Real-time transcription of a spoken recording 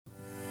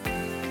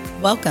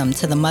Welcome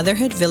to the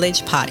Motherhood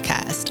Village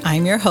podcast.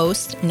 I'm your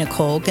host,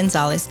 Nicole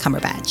Gonzalez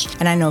Cumberbatch,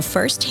 and I know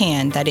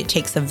firsthand that it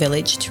takes a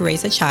village to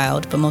raise a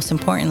child, but most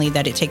importantly,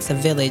 that it takes a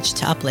village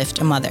to uplift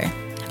a mother.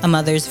 A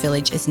mother's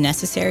village is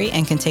necessary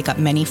and can take up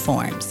many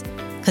forms.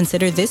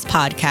 Consider this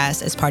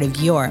podcast as part of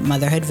your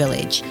motherhood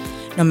village.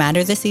 No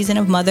matter the season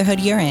of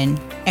motherhood you're in,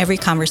 every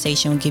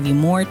conversation will give you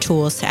more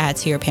tools to add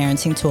to your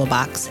parenting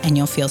toolbox, and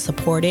you'll feel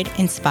supported,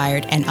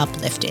 inspired, and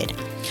uplifted.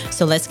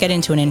 So let's get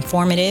into an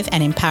informative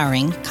and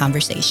empowering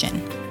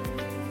conversation.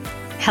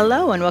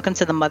 Hello, and welcome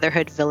to the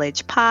Motherhood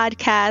Village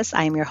podcast.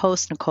 I am your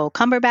host, Nicole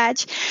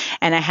Cumberbatch,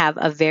 and I have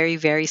a very,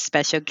 very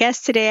special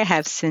guest today. I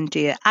have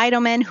Cynthia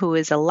Eidelman, who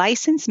is a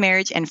licensed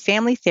marriage and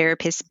family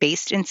therapist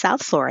based in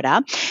South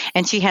Florida,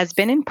 and she has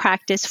been in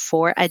practice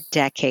for a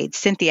decade.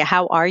 Cynthia,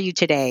 how are you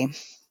today?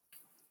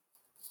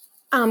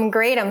 I'm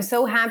great. I'm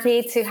so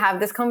happy to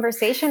have this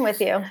conversation with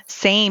you.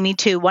 Same, me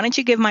too. Why don't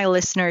you give my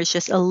listeners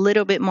just a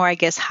little bit more,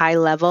 high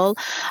level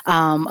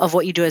of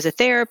what you do as a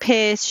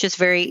therapist, just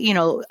very,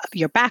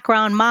 your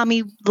background,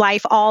 mommy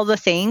life, all the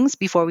things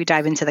before we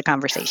dive into the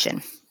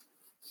conversation.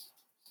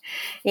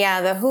 Yeah,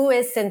 the who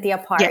is Cynthia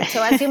part. Yeah.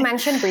 So as you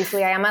mentioned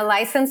briefly, I am a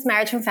licensed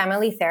marriage and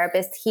family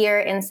therapist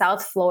here in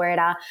South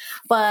Florida.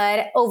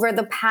 But over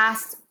the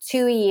past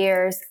 2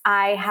 years,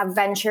 I have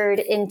ventured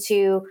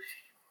into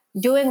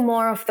doing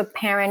more of the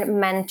parent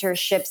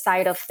mentorship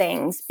side of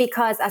things,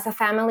 because as a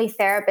family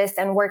therapist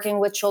and working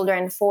with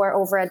children for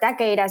over a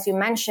decade, as you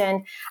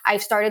mentioned,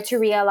 I've started to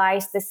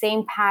realize the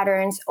same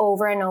patterns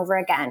over and over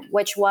again,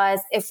 which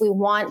was, if we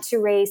want to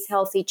raise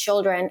healthy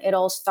children, it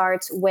all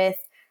starts with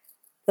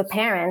the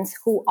parents,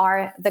 who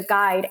are the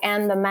guide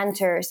and the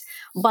mentors.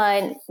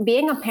 But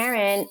being a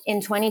parent in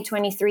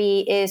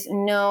 2023 is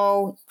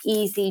no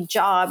easy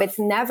job. It's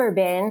never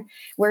been.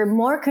 We're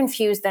more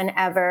confused than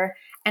ever.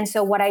 And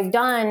so what I've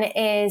done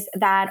is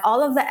that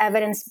all of the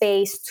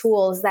evidence-based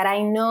tools that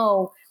I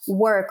know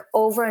work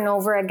over and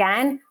over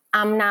again,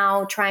 I'm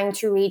now trying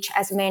to reach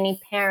as many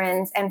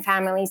parents and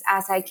families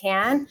as I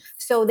can,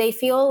 so they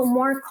feel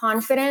more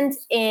confident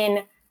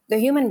in the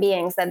human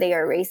beings that they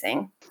are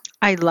raising.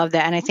 I love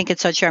that. And I think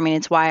it's so true.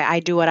 It's why I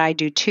do what I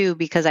do too,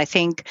 because I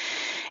think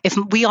if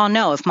we all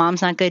know if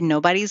mom's not good,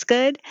 nobody's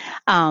good.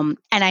 And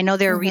I know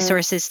there are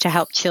resources to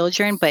help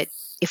children, but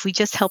if we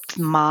just helped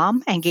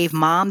mom and gave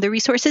mom the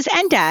resources,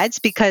 and dads,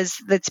 because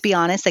let's be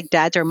honest,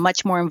 dads are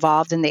much more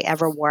involved than they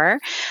ever were.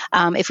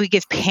 If we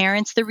give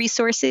parents the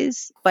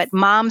resources, but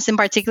moms in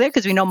particular,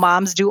 because we know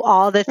moms do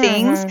all the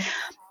things,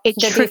 it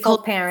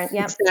trickles. Parent,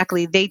 yeah,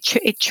 exactly.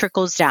 It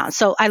trickles down.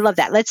 So I love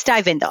that. Let's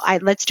dive in though.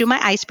 Let's do my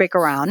icebreaker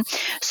round.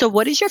 So,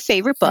 what is your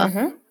favorite book,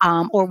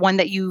 or one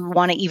that you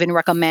want to even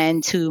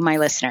recommend to my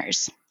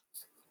listeners?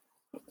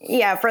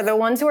 Yeah, for the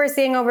ones who are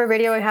seeing over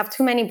video, I have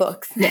too many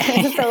books.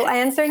 So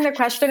answering the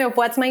question of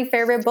what's my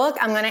favorite book,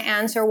 I'm going to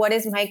answer what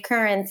is my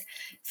current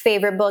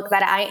favorite book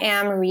that I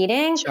am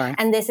reading. Sure.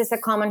 And this is a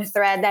common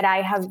thread that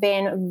I have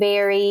been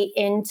very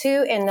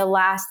into in the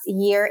last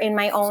year in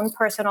my own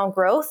personal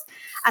growth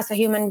as a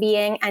human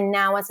being and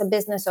now as a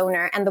business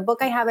owner. And the book,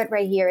 I have it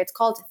right here. It's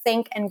called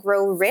Think and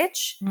Grow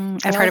Rich.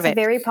 I've heard of it. It's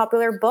a very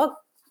popular book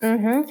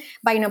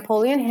by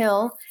Napoleon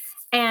Hill.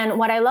 And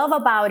what I love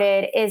about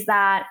it is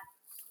that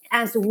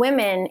as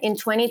women in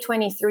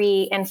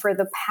 2023 and for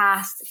the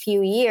past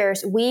few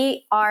years,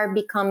 we are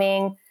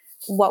becoming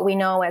what we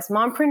know as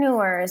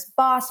mompreneurs,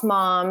 boss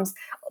moms,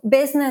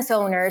 business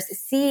owners,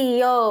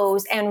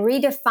 CEOs, and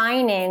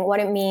redefining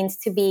what it means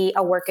to be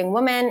a working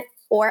woman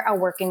or a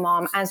working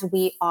mom, as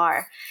we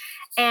are.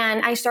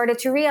 And I started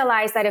to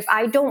realize that if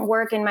I don't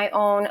work in my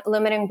own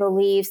limiting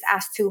beliefs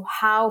as to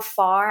how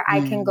far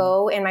I can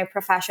go in my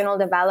professional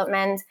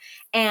development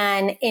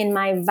and in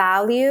my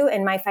value,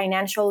 in my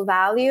financial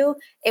value,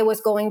 it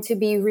was going to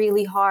be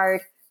really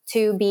hard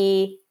to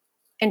be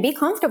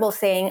comfortable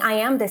saying I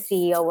am the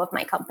CEO of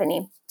my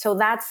company. So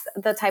that's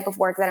the type of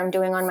work that I'm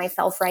doing on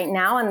myself right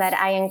now, and that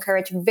I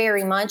encourage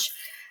very much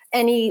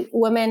any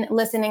women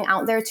listening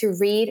out there to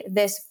read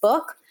this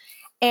book.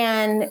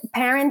 And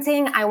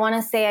parenting, I want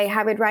to say I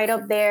have it right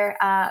up there,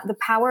 The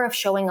Power of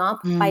Showing Up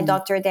by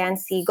Dr. Dan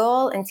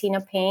Siegel and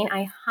Tina Payne.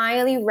 I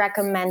highly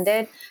recommend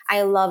it.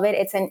 I love it.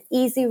 It's an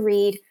easy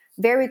read,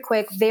 very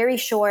quick, very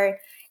short,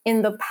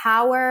 in the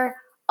power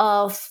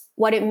of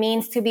what it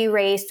means to be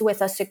raised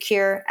with a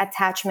secure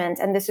attachment.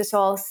 And this is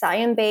all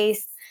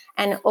science-based.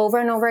 And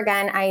over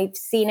again, I've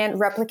seen it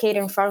replicate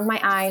in front of my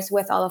eyes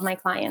with all of my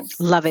clients.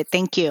 Love it.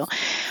 Thank you.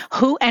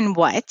 Who and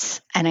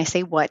what, and I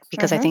say what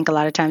because I think a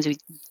lot of times we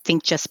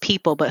think just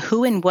people, but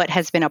who and what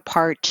has been a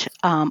part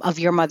of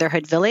your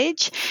motherhood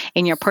village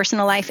in your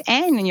personal life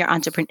and in your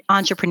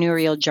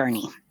entrepreneurial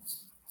journey?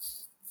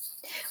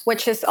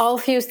 Which is all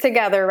fused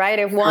together, right?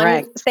 If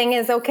one thing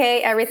is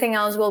okay, everything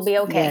else will be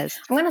okay. Yes.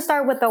 I'm going to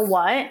start with the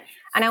what.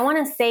 And I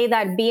want to say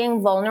that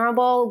being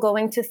vulnerable,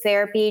 going to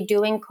therapy,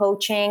 doing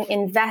coaching,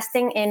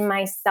 investing in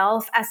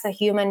myself as a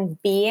human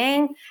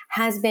being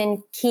has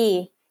been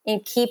key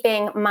in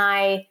keeping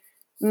my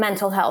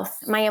mental health,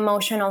 my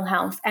emotional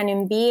health, and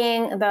in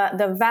being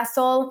the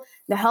vessel,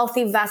 the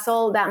healthy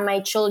vessel that my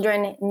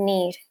children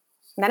need.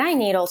 that I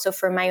need also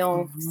for my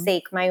own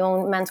sake, my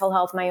own mental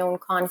health, my own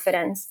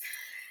confidence.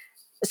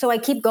 So I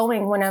keep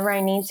going whenever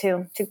I need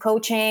to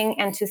coaching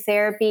and to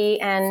therapy.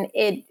 And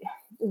it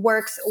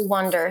works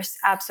wonders,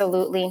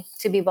 absolutely,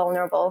 to be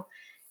vulnerable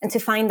and to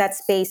find that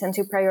space and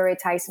to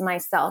prioritize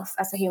myself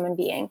as a human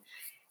being.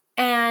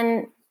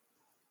 And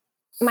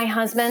my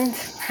husband,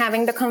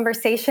 having the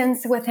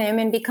conversations with him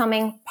and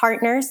becoming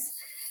partners,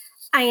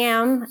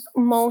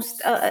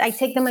 I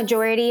take the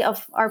majority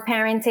of our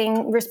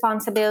parenting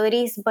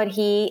responsibilities, but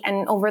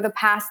and over the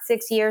past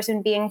 6 years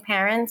in being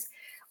parents,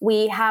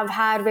 we have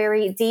had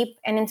very deep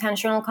and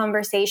intentional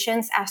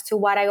conversations as to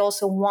what I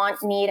also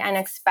want, need, and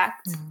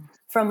expect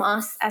from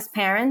us as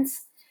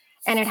parents.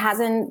 And it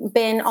hasn't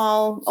been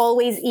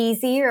always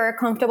easy or a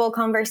comfortable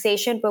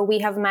conversation, but we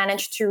have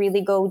managed to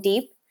really go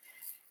deep.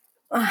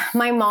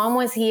 My mom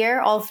was here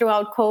all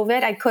throughout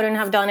COVID. I couldn't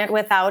have done it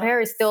without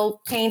her. It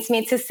still pains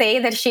me to say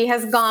that she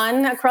has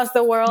gone across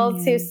the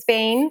world to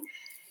Spain.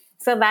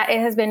 So that it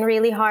has been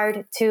really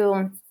hard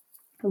to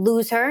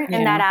lose her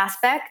in that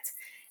aspect,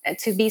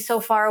 to be so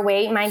far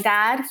away. My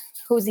dad,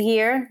 who's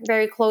here,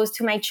 very close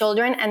to my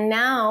children. And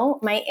now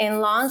my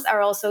in-laws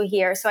are also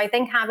here. So I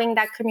think having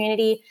that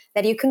community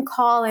that you can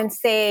call and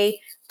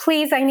say,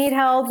 please, I need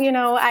help. You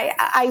know,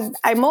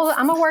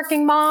 I'm a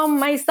working mom.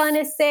 My son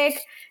is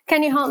sick.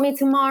 Can you help me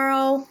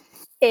tomorrow?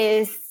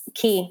 Is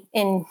key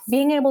in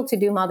being able to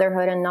do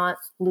motherhood and not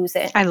lose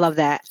it. I love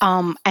that.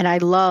 And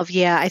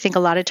I think a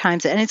lot of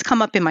times, and it's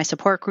come up in my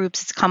support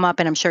groups, it's come up,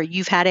 and I'm sure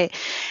you've had it,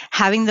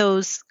 having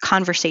those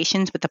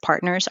conversations with the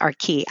partners are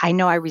key. I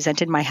know I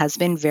resented my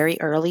husband very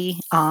early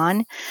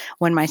on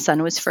when my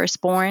son was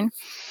first born.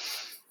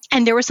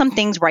 And there were some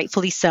things,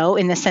 rightfully so,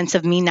 in the sense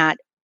of me not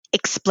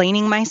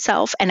explaining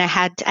myself. And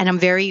I'm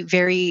very,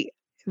 very,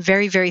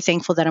 very, very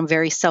thankful that I'm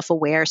very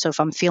self-aware. So if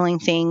I'm feeling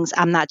things,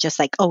 I'm not just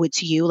like, oh,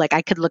 it's you. Like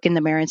I could look in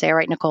the mirror and say, all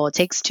right, Nicole, it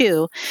takes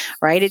two,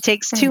 right? It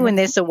takes two in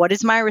this. So what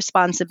is my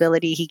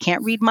responsibility? He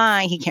can't read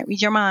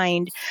your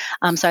mind.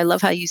 So I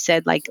love how you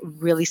said, like,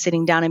 really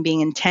sitting down and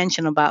being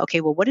intentional about,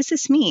 okay, well, what does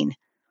this mean?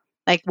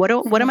 Like, what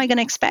am I going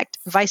to expect?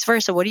 Vice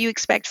versa. What do you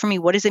expect from me?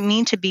 What does it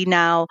mean to be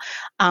now,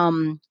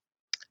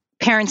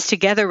 parents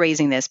together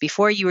raising this?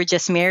 Before you were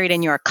just married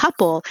and you're a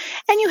couple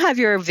and you have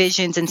your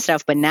visions and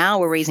stuff, but now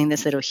we're raising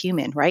this little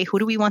human, right? Who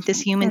do we want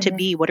this human to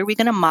be? What are we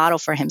going to model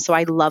for him? So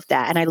I love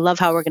that. And I love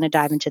how we're going to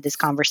dive into this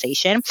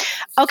conversation.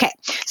 Okay.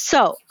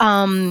 So,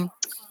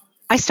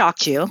 I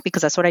stalked you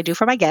because that's what I do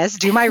for my guests,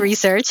 do my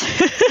research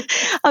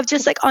of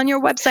just like on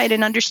your website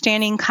and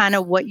understanding kind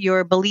of what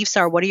your beliefs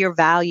are, what are your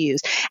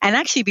values. And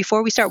actually,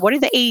 before we start, what are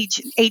the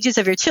ages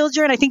of your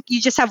children? I think you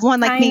just have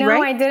one like me,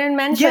 right? I didn't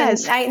mention.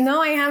 Yes. I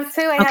know I have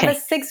two. I have a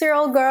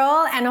 6-year-old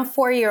girl and a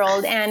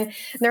 4-year-old, and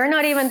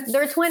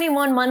they're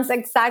 21 months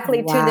exactly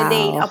to the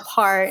date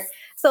apart.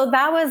 So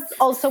that was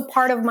also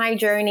part of my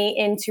journey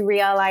into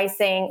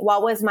realizing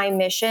what was my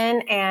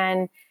mission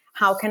and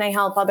how can I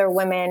help other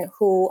women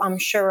who I'm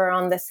sure are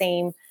on the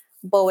same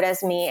boat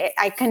as me.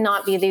 I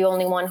cannot be the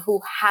only one who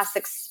has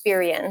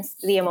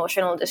experienced the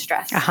emotional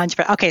distress.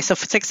 100%. Okay, so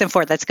for 6 and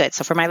 4, that's good.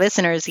 So for my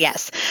listeners,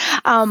 yes.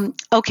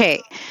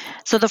 Okay,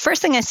 so the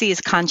first thing I see is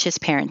conscious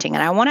parenting.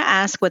 And I want to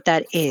ask what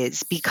that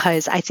is,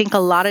 because I think a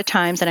lot of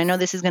times, and I know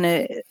this is going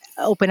to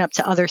open up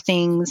to other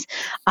things,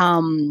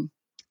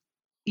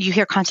 you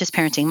hear conscious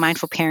parenting,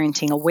 mindful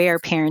parenting, aware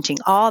parenting,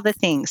 all the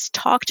things.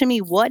 Talk to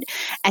me what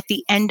at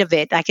the end of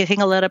it, like I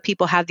think a lot of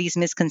people have these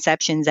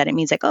misconceptions that it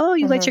means like, oh,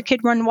 you let your kid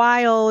run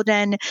wild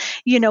and,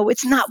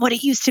 it's not what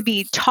it used to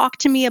be. Talk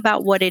to me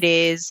about what it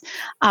is,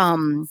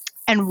 and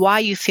why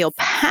you feel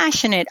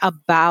passionate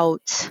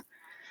about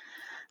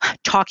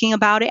talking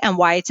about it and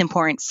why it's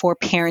important for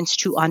parents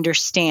to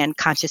understand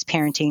conscious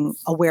parenting,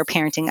 aware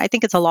parenting. I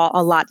think it's a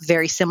lot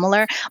very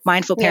similar.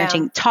 Mindful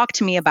parenting. Talk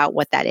to me about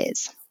what that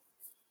is.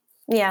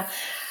 Yeah.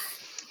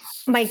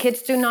 My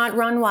kids do not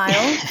run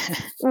wild.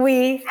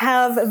 We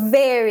have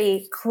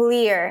very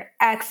clear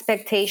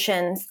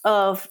expectations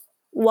of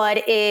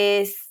what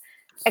is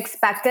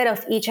expected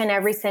of each and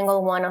every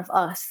single one of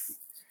us.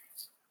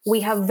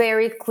 We have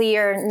very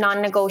clear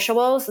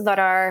non-negotiables that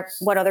are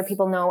what other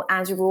people know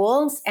as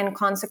rules and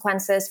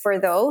consequences for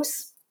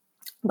those.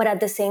 But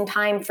at the same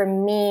time, for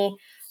me,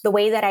 the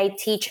way that I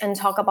teach and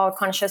talk about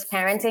conscious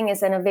parenting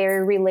is in a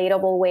very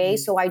relatable way.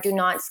 So I do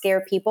not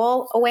scare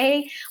people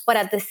away, but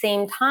at the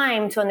same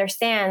time to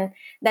understand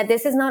that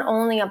this is not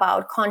only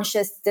about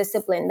conscious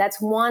discipline. That's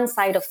one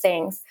side of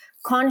things.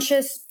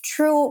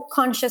 True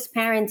conscious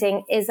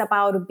parenting is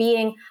about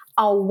being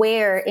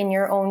aware in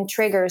your own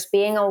triggers,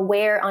 being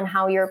aware on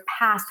how your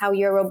past, how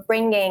your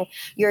upbringing,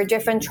 your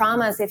different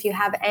traumas, if you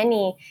have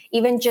any,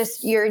 even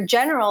just your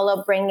general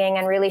upbringing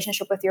and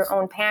relationship with your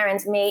own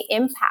parents may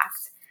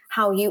impact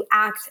how you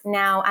act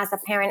now as a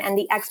parent and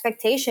the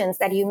expectations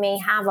that you may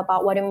have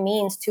about what it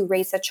means to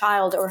raise a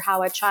child or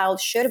how a child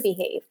should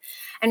behave.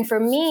 And for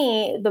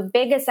me, the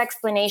biggest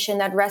explanation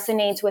that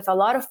resonates with a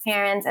lot of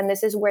parents, and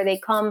this is where they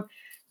come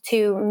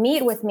to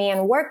meet with me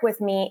and work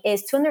with me,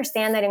 is to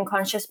understand that in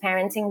conscious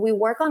parenting,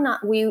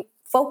 we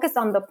focus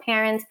on the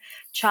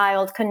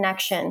parent-child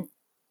connection.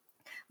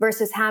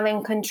 versus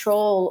having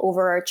control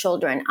over our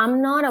children.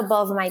 I'm not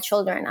above my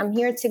children. I'm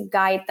here to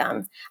guide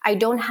them. I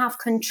don't have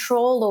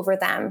control over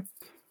them.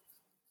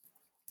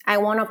 I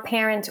want to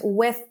parent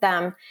with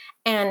them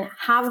and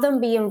have them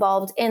be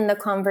involved in the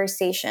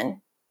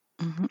conversation.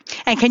 Mm-hmm.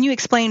 And can you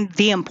explain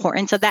the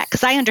importance of that?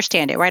 Because I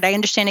understand it, right? I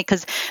understand it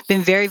because I've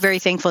been very, very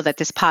thankful that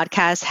this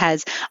podcast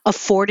has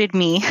afforded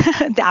me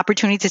the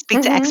opportunity to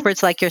speak to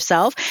experts like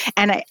yourself.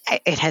 And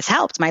it has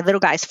helped. My little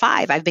guy's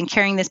 5. I've been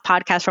carrying this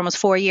podcast for almost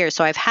 4 years.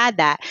 So I've had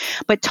that.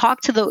 But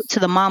talk to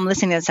the mom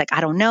listening that's like,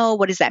 I don't know.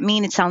 What does that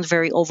mean? It sounds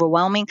very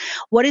overwhelming.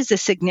 What is the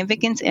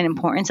significance and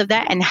importance of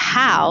that? And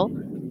how,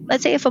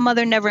 let's say if a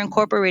mother never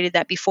incorporated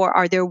that before,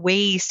 are there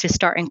ways to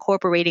start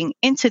incorporating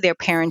into their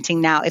parenting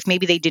now if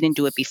maybe they didn't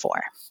do it before?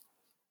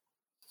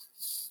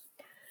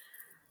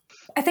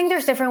 I think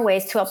there's different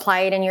ways to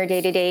apply it in your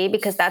day-to-day,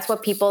 because that's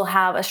what people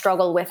have a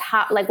struggle with.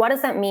 What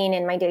does that mean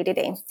in my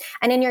day-to-day?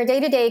 And in your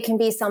day-to-day, it can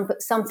be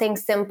something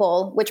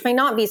simple, which may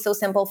not be so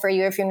simple for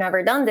you if you've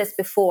never done this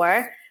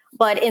before.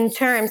 But in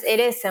terms, it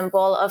is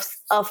simple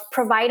of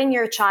providing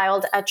your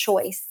child a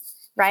choice,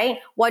 right?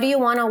 What do you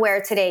want to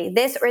wear today?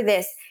 This or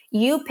this?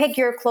 You pick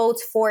your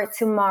clothes for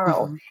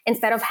tomorrow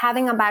instead of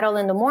having a battle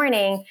in the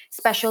morning,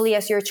 especially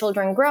as your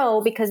children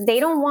grow, because they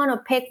don't want to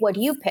pick what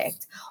you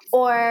picked.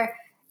 Or,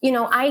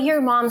 I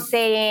hear moms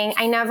saying,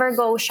 I never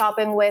go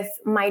shopping with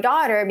my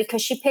daughter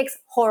because she picks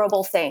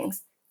horrible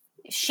things.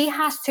 She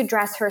has to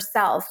dress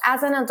herself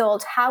as an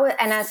adult.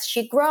 And as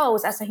she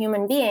grows as a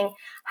human being,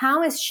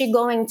 how is she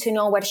going to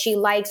know what she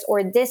likes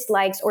or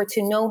dislikes, or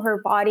to know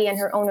her body and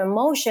her own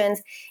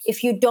emotions,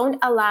 if you don't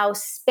allow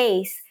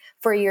space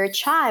for your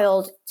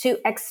child to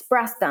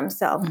express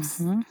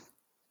themselves?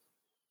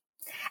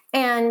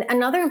 And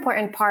another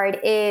important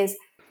part is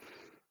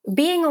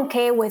being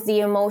okay with the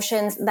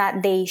emotions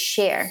that they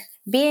share.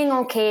 Being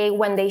okay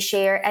when they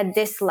share a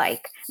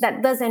dislike.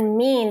 That doesn't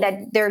mean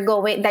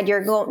that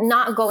you're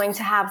not going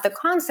to have the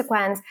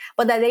consequence,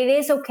 but that it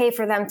is okay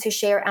for them to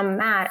share, I'm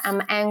mad,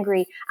 I'm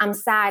angry, I'm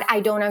sad,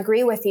 I don't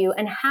agree with you,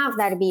 and have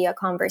that be a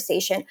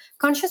conversation.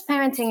 Conscious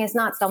parenting is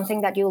not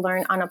something that you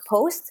learn on a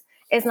post.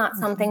 It's not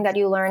something that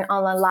you learn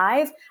on a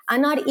live,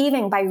 and not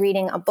even by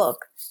reading a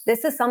book.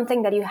 This is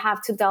something that you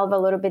have to delve a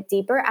little bit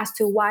deeper as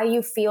to why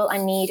you feel a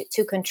need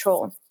to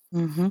control.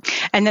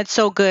 And that's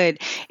so good.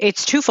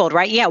 It's twofold,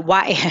 right? Yeah.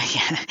 Why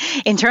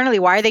internally,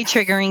 why are they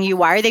triggering you?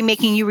 Why are they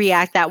making you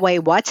react that way?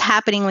 What's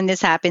happening when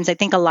this happens? I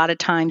think a lot of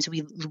times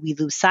we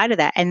lose sight of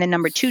that. And then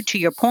number 2, to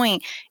your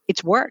point,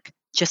 it's work.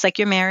 Just like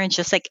your marriage,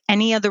 just like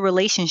any other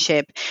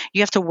relationship,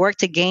 you have to work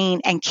to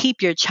gain and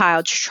keep your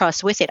child's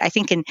trust with it. I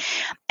think,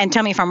 and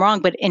tell me if I'm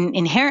wrong, but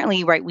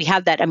inherently, right, we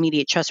have that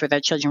immediate trust with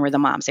our children. We're the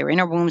moms. They were in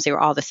our wombs. They were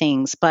all the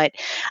things. But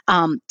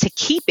to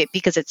keep it,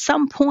 because at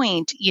some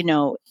point,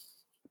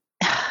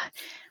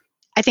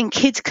 I think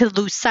kids could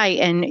lose sight.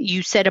 And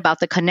you said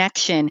about the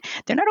connection,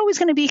 they're not always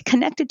going to be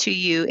connected to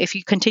you if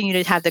you continue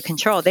to have the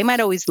control. They might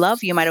always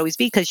love you, might always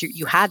be, because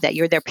you have that.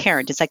 You're their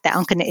parent. It's like that.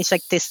 It's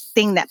like this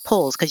thing that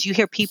pulls, because you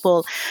hear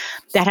people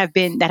that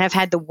have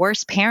had the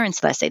worst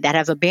parents, let's say, that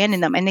have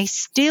abandoned them, and they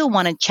still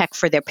want to check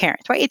for their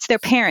parents, right? It's their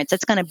parents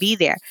that's going to be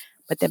there.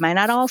 But they might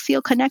not all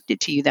feel connected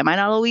to you. They might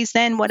not always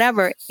then,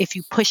 whatever, if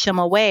you push them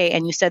away.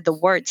 And you said the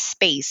word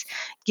space,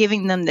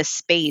 giving them the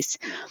space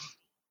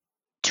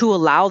to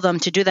allow them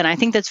to do that. And I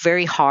think that's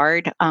very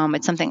hard.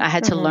 It's something I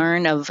had to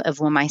learn of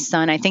when my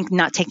son, I think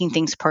not taking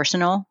things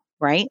personal,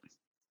 right?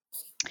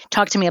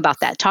 Talk to me about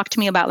that. Talk to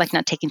me about like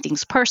not taking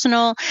things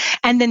personal.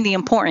 And then the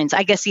importance,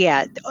 I guess,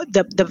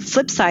 the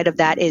flip side of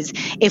that is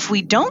if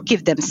we don't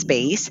give them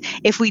space,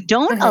 if we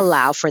don't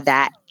allow for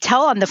that,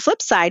 tell on the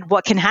flip side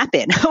what can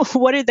happen.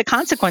 What are the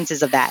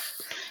consequences of that?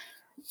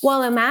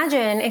 Well,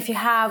 imagine if you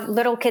have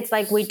little kids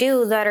like we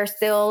do that are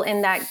still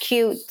in that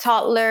cute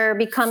toddler,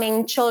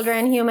 becoming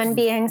children, human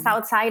beings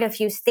outside of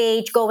you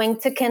stage, going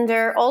to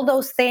kinder, all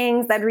those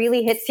things that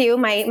really hits you.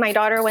 My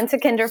daughter went to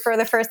kinder for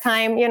the first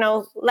time,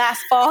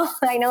 last fall.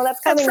 I know that's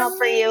coming up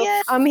for you.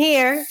 Yeah. I'm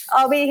here.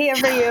 I'll be here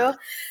for you.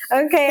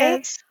 Okay.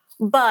 Yes.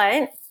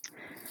 But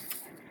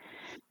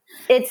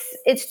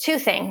it's 2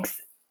 things.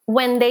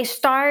 When they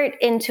start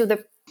into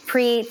the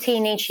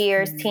pre-teenage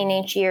years,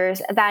 teenage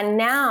years, that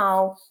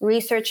now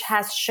research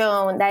has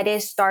shown that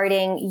is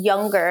starting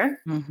younger,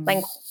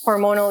 like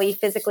hormonally,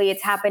 physically,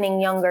 it's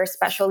happening younger,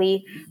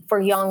 especially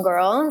for young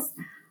girls.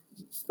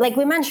 Like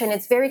we mentioned,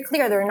 it's very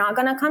clear they're not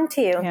going to come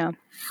to you. Yeah.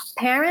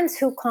 Parents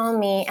who call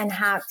me and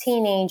have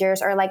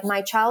teenagers are like,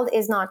 my child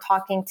is not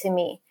talking to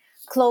me.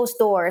 Closed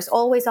doors,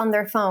 always on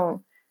their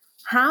phone.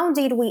 How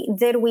did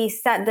we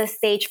set the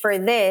stage for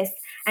this?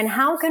 And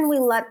how can we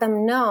let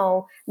them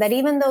know that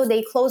even though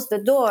they close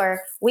the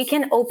door, we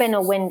can open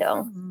a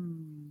window?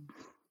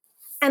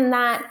 And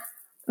that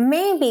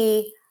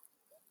maybe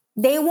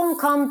they won't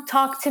come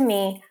talk to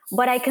me,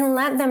 but I can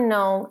let them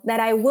know that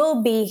I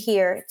will be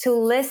here to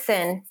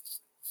listen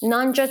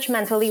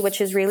non-judgmentally, which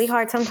is really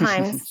hard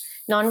sometimes,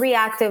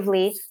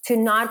 non-reactively, to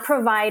not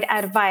provide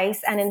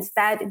advice and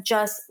instead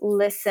just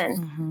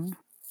listen.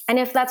 And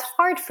if that's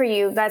hard for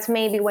you, that's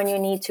maybe when you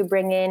need to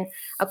bring in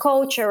a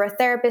coach or a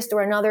therapist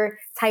or another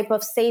type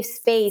of safe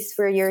space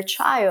for your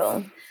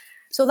child.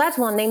 So that's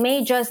one.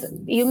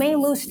 You may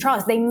lose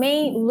trust. They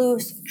may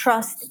lose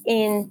trust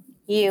in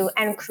you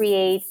and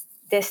create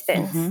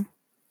distance. Mm-hmm.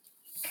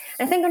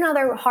 I think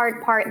another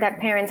hard part that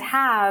parents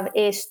have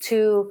is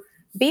to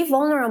be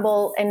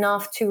vulnerable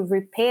enough to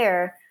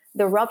repair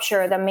the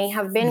rupture that may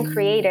have been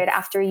created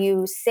after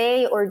you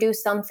say or do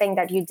something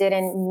that you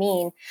didn't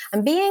mean.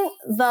 And being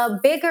the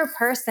bigger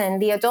person,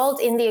 the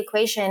adult in the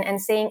equation,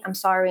 and saying, I'm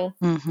sorry.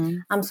 Mm-hmm.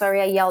 I'm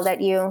sorry I yelled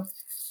at you.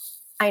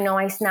 I know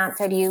I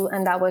snapped at you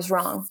and that was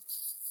wrong.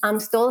 I'm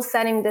still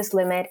setting this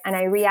limit and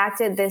I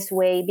reacted this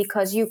way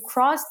because you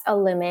crossed a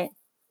limit.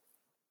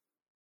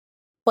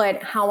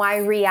 But how I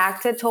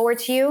reacted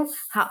towards you,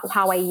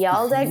 how I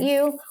yelled at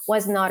you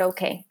was not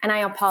okay. And I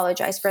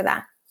apologize for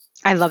that.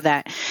 I love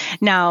that.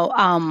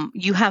 Now,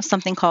 you have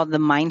something called the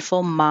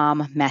Mindful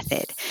Mom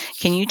Method.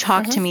 Can you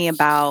talk to me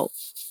about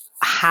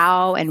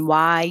how and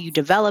why you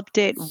developed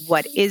it?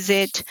 What is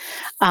it?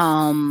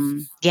 All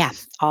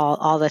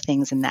the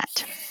things in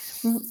that.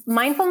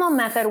 Mindful Mom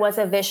Method was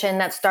a vision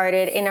that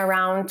started in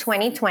around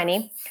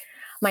 2020.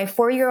 My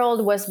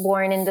 4-year-old was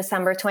born in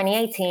December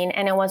 2018,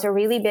 and it was a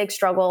really big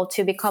struggle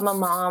to become a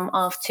mom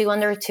of 2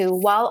 under 2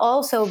 while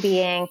also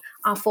being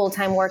a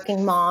full-time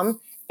working mom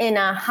in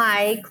a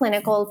high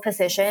clinical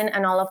position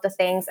and all of the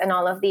things and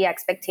all of the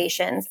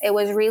expectations. It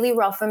was really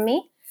rough for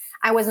me.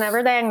 I was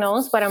never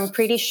diagnosed, but I'm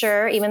pretty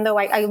sure, even though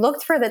I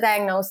looked for the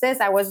diagnosis,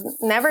 I was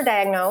never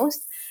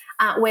diagnosed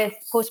with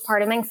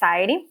postpartum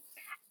anxiety.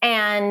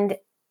 And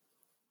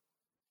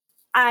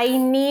I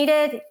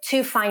needed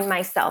to find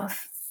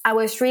myself. I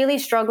was really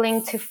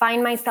struggling to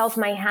find myself,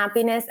 my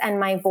happiness,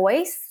 and my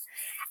voice,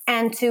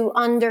 and to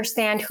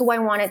understand who I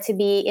wanted to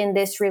be in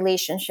this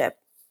relationship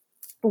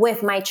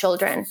with my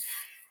children.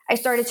 I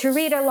started to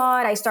read a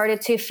lot. I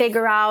started to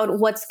figure out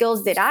what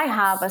skills did I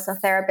have as a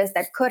therapist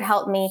that could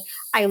help me.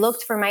 I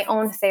looked for my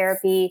own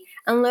therapy.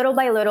 And little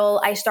by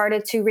little, I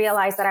started to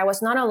realize that I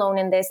was not alone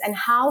in this. And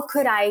how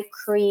could I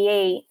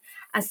create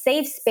a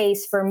safe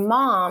space for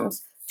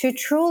moms to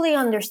truly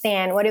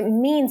understand what it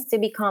means to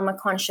become a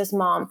conscious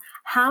mom?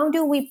 How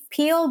do we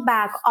peel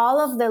back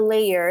all of the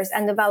layers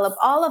and develop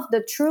all of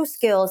the true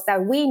skills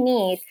that we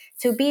need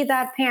to be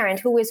that parent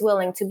who is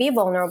willing to be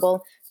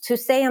vulnerable, to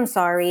say I'm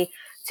sorry,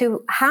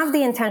 to have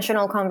the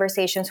intentional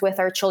conversations with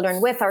our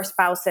children, with our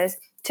spouses,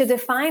 to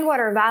define what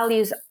our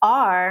values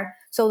are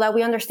so that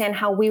we understand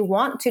how we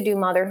want to do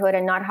motherhood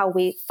and not how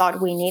we thought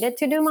we needed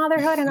to do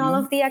motherhood and all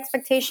of the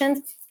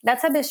expectations.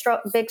 That's a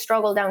big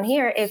struggle down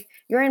here. If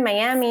you're in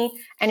Miami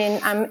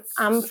and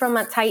I'm from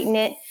a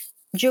tight-knit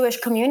Jewish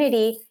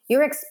community,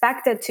 you're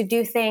expected to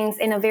do things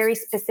in a very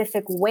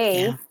specific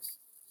way. Yeah.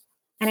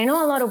 And I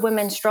know a lot of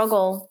women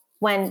struggle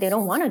when they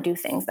don't want to do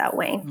things that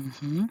way.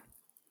 Mm-hmm.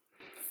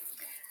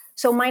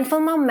 So Mindful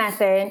Mom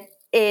Method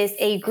is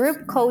a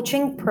group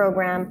coaching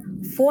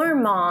program for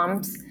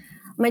moms.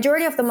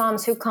 Majority of the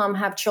moms who come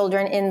have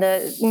children in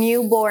the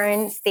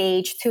newborn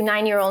stage to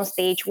 9-year-old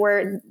stage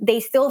where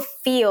they still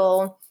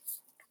feel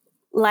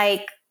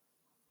like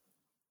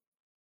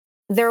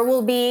there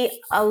will be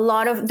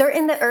they're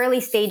in the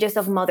early stages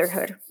of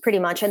motherhood pretty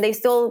much, and they're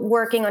still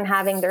working on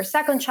having their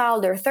second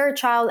child, their third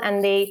child,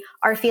 and they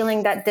are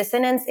feeling that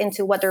dissonance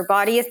into what their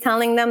body is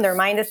telling them, their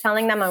mind is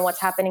telling them, and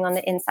what's happening on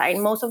the inside.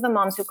 Most of the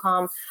moms who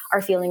come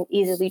are feeling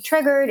easily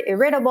triggered,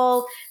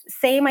 irritable,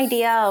 same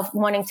idea of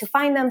wanting to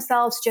find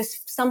themselves,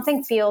 just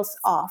something feels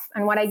off.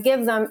 And what I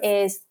give them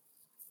is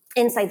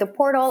inside the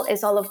portal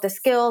is all of the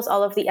skills,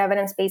 all of the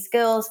evidence-based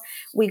skills.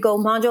 We go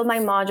module by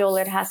module.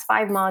 It has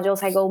 5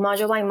 modules. I go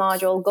module by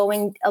module,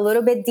 going a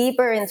little bit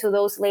deeper into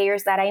those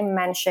layers that I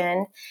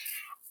mentioned.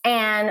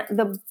 And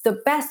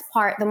the best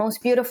part, the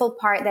most beautiful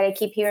part that I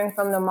keep hearing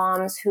from the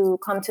moms who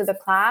come to the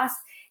class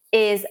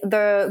is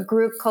the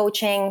group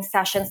coaching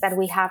sessions that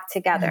we have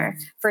together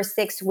for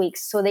 6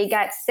 weeks. So they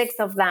get 6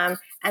 of them.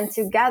 And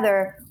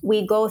together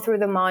we go through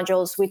the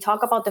modules. We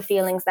talk about the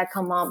feelings that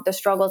come up, the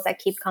struggles that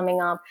keep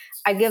coming up.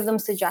 I give them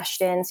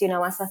suggestions,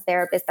 as a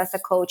therapist, as a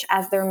coach,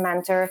 as their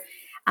mentor.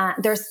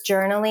 There's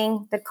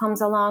journaling that comes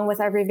along with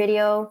every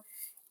video.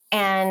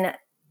 And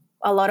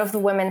a lot of the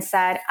women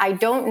said, I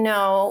don't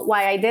know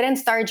why I didn't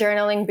start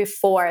journaling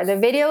before. The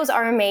videos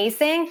are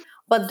amazing,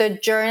 but the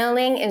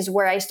journaling is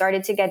where I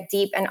started to get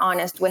deep and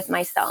honest with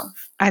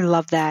myself. I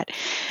love that.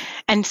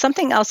 And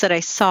something else that I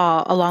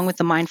saw along with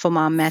the Mindful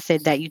Mom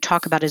Method that you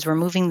talk about is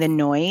removing the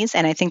noise.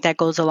 And I think that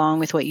goes along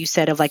with what you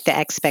said of like the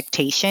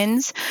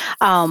expectations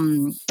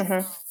and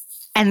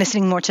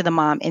listening more to the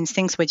mom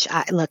instincts, which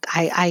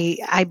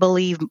I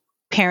believe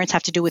parents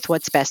have to do with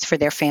what's best for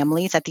their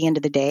families at the end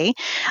of the day.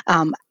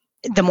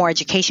 the more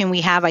education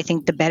we have, I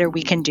think the better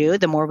we can do.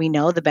 The more we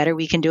know, the better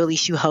we can do. At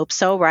least you hope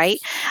so, right?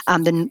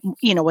 Then,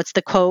 what's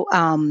the quote?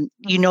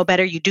 You know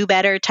better, you do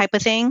better type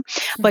of thing.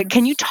 But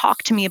can you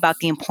talk to me about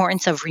the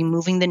importance of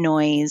removing the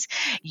noise?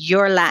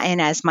 You're Latin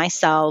as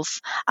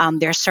myself.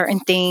 There are certain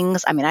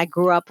things. I mean, I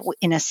grew up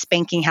in a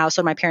spanking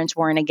household. My parents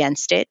weren't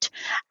against it.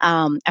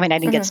 I mean, I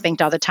didn't get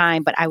spanked all the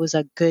time, but I was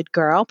a good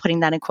girl,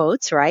 putting that in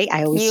quotes, right?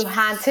 You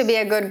had to be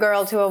a good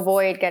girl to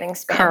avoid getting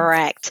spanked.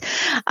 Correct.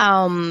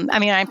 I mean,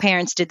 my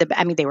parents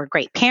they were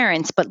great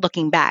parents, but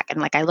looking back and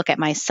like, I look at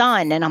my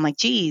son and I'm like,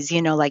 geez,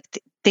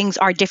 things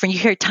are different.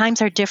 You hear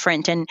times are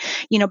different. And,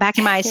 back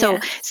in my, so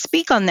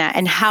speak on that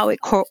and how it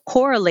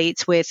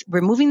correlates with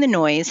removing the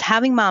noise,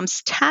 having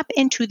moms tap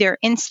into their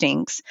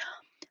instincts,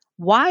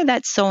 why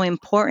that's so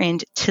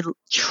important to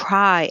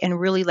try and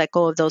really let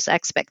go of those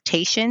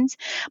expectations,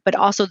 but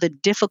also the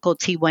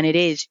difficulty when it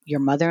is your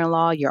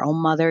mother-in-law, your own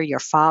mother, your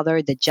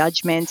father, the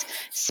judgments.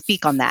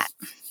 Speak on that.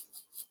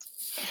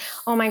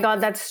 Oh my God,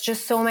 that's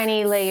just so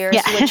many layers,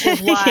 which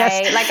is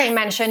why, like I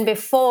mentioned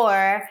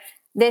before,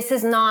 this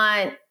is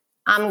not,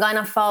 I'm going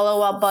to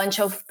follow a bunch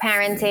of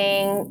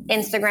parenting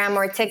Instagram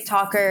or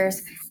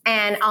TikTokers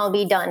and I'll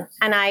be done.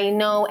 And I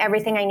know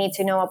everything I need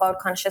to know about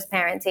conscious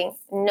parenting.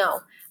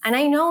 No. And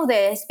I know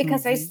this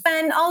because I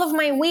spend all of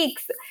my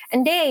weeks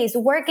and days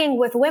working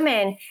with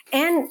women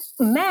and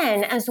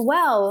men as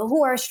well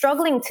who are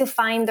struggling to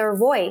find their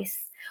voice,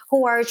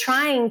 who are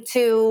trying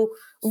to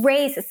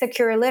raise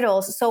secure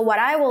littles. So what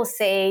I will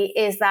say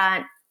is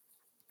that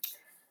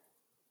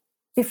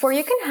before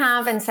you can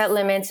have and set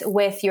limits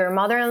with your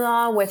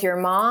mother-in-law, with your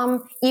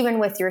mom, even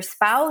with your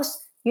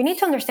spouse, you need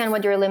to understand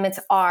what your limits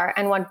are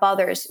and what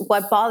bothers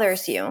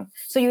you.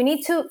 So you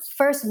need to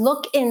first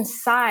look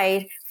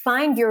inside,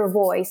 find your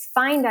voice,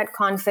 find that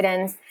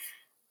confidence,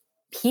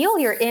 heal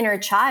your inner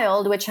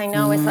child, which I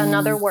know is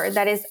another word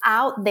that is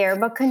out there,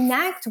 but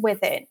connect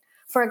with it.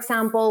 For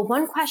example,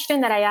 one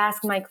question that I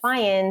ask my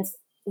clients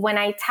when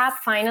I tap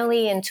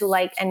finally into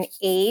like an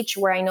age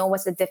where I know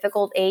was a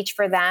difficult age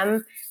for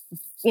them,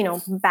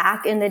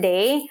 back in the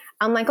day,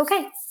 I'm like,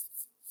 okay,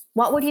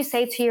 what would you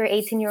say to your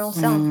 18-year-old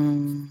self?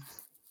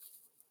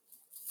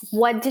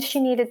 What did she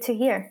need to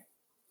hear?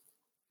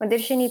 What did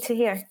she need to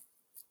hear?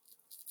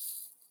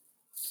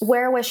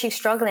 Where was she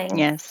struggling?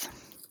 Yes.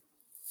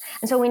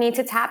 And so we need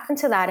to tap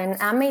into that. And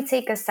that may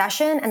take a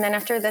session. And then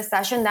after the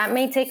session, that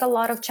may take a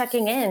lot of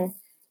checking in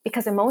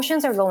because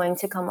emotions are going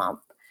to come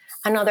up.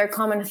 Another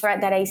common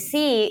thread that I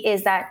see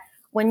is that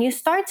when you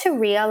start to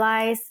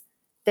realize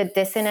the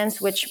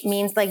dissonance, which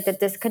means like the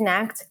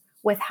disconnect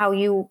with how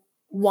you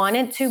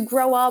wanted to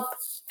grow up,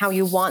 how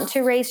you want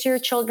to raise your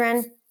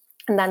children,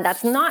 and then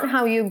that's not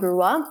how you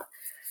grew up,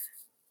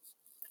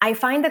 I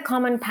find the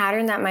common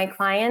pattern that my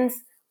clients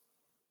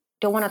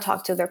don't want to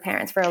talk to their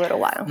parents for a little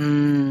while.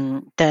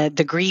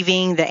 The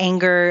grieving, the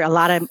anger, a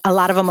lot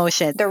of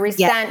emotion. The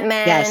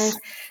resentment. Yes.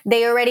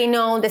 They already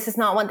know this is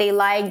not what they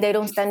like. They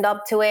don't stand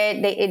up to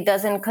it. It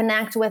doesn't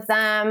connect with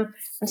them.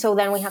 And so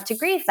then we have to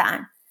grieve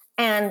that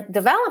and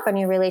develop a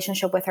new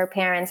relationship with our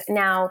parents.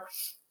 Now,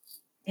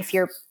 if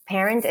your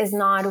parent is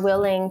not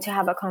willing to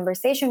have a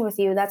conversation with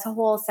you, that's a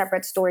whole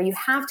separate story. You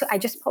have to, I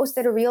just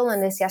posted a reel on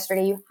this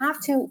yesterday. You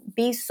have to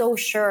be so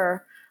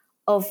sure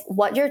of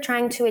what you're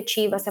trying to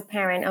achieve as a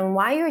parent and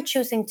why you're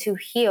choosing to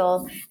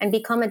heal and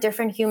become a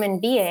different human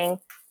being,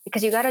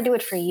 because you got to do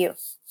it for you.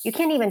 You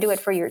can't even do it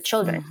for your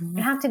children.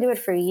 You have to do it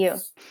for you.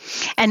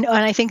 And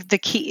I think the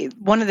key,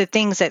 one of the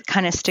things that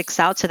kind of sticks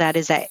out to that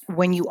is that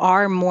when you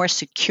are more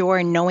secure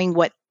in knowing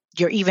what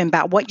you're even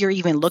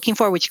looking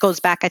for, which goes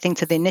back, I think,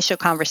 to the initial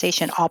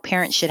conversation all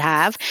parents should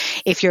have.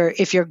 If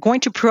you're going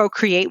to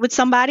procreate with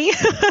somebody,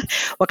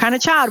 what kind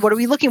of child? What are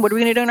we going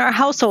to do in our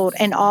household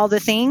and all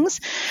the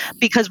things?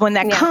 Because when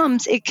that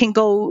comes, it can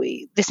go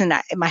this and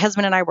that. My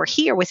husband and I were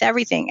here with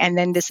everything. And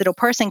then this little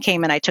person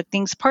came and I took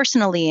things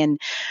personally, and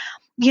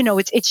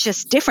it's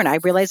just different. I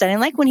realized I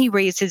didn't like when he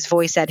raised his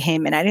voice at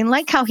him, and I didn't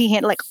like how he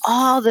handled like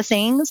all the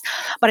things.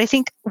 But I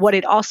think what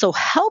it also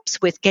helps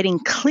with getting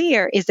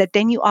clear is that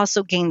then you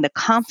also gain the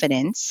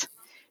confidence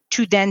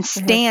to then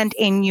stand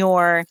in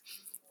your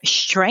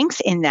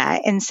strength in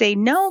that and say,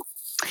 no.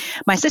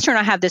 My sister and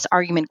I have this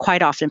argument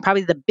quite often.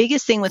 Probably the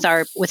biggest thing with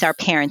our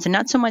parents, and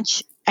not so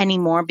much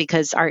anymore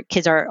because our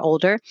kids are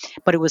older,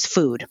 but it was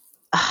food.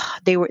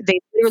 They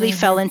literally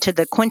fell into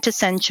the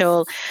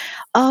quintessential,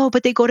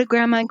 but they go to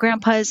grandma and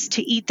grandpa's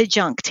to eat the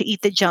junk.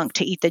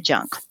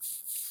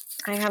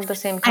 I have the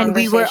same conversation. And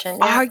we were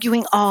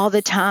arguing all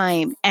the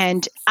time.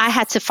 And I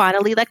had to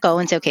finally let go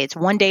and say, okay, it's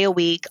one day a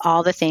week,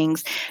 all the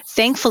things.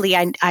 Thankfully,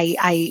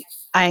 I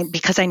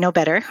because I know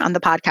better on the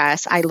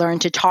podcast, I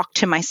learned to talk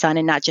to my son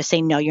and not just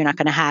say, no, you're not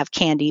going to have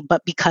candy,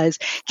 but because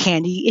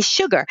candy is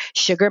sugar.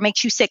 Sugar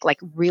makes you sick, like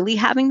really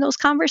having those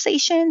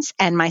conversations.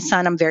 And my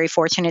son, I'm very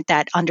fortunate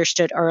that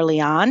understood early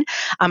on.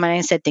 And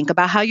I said, think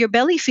about how your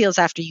belly feels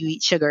after you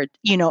eat sugar,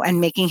 and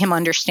making him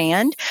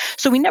understand.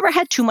 So we never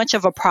had too much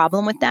of a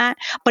problem with that,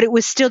 but it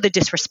was still the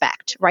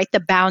disrespect, right? The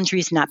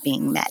boundaries not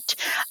being met.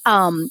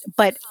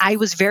 But I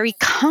was very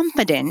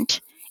confident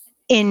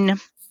in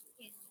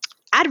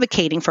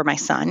advocating for my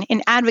son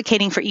and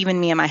advocating for even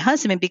me and my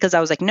husband, because I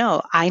was like,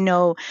 no, I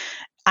know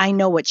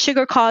what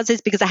sugar causes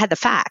because I had the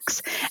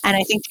facts. And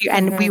I think,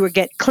 and we would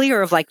get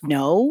clear of like,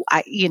 no,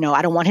 I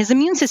don't want his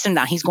immune system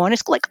down. He's going to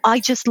school. Like, I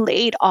just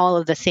laid all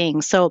of the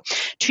things. So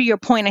to your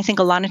point, I think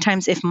a lot of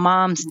times if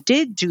moms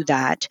did do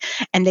that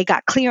and they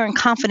got clear and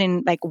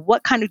confident, like,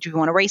 what kind of, do you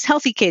want to raise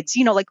healthy kids?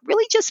 Like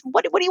really just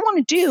what do you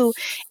want to do?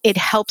 It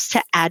helps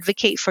to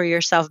advocate for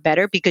yourself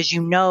better because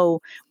you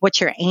know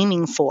what you're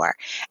aiming for.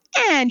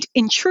 And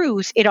in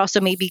truth, it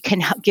also maybe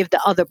can give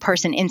the other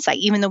person insight,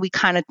 even though we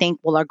kind of think,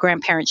 well, our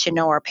grandparents should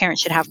know, our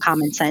parents should have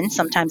common sense.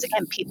 Sometimes,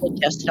 again, people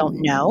just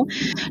don't know.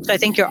 So I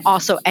think you're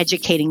also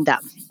educating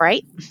them,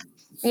 right?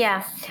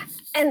 Yeah.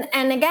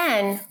 And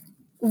again,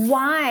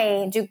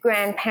 why do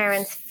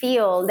grandparents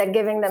feel that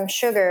giving them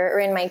sugar, or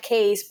in my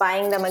case,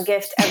 buying them a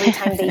gift every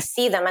time they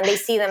see them, and they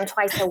see them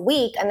twice a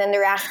week, and then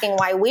they're asking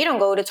why we don't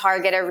go to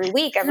Target every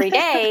week, every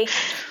day?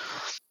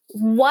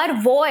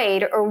 What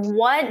void, or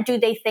what do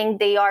they think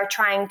they are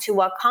trying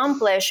to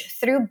accomplish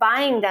through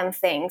buying them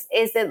things?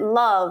 Is it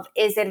love?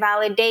 Is it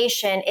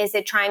validation? Is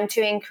it trying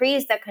to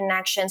increase the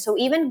connection? So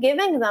even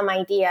giving them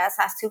ideas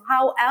as to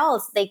how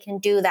else they can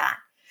do that.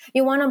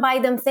 You want to buy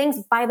them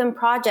things, buy them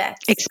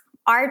projects,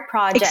 art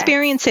projects.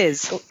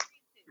 Experiences.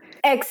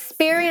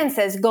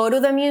 Go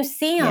to the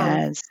museum.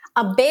 Yes.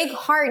 A big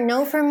hard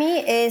no for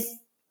me is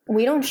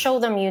we don't show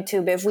them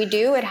YouTube. If we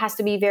do, it has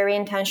to be very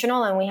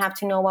intentional and we have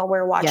to know what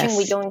we're watching. Yes.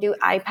 We don't do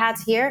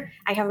iPads here.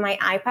 I have my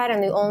iPad,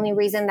 and the only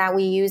reason that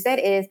we use it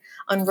is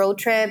on road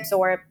trips,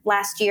 or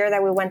last year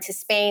that we went to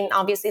Spain.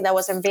 Obviously, that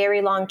was a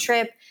very long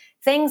trip.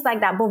 Things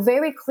like that, but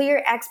very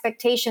clear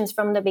expectations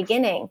from the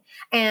beginning.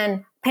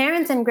 And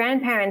parents and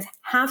grandparents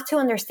have to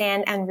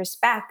understand and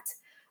respect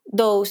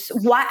those.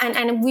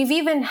 And we've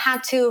even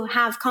had to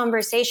have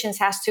conversations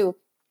as to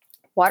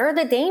what are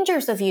the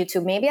dangers of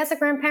YouTube? Maybe as a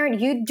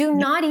grandparent, you do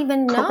not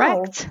even know.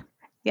 Correct.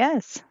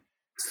 Yes.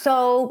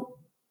 So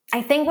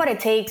I think what it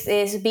takes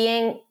is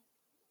being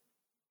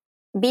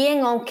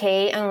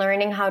okay and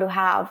learning how to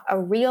have a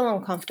real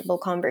uncomfortable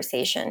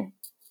conversation,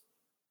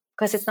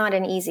 because it's not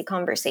an easy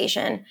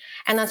conversation.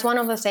 And that's one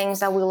of the things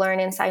that we learn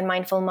inside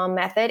Mindful Mom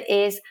Method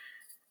is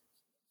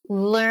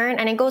learn.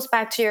 And it goes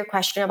back to your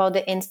question about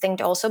the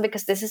instinct also,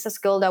 because this is a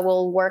skill that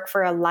will work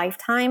for a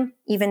lifetime,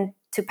 even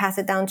to pass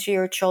it down to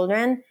your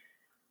children.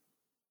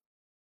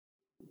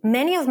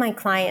 Many of my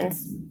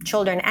clients,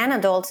 children and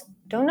adults,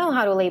 don't know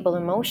how to label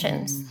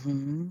emotions.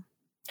 Mm-hmm.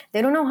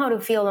 They don't know how to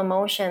feel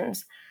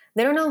emotions.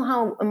 They don't know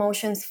how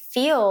emotions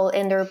feel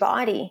in their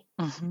body.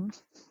 Mm-hmm.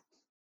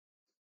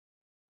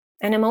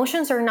 And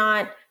emotions are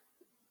not,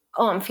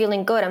 oh, I'm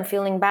feeling good, I'm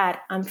feeling bad,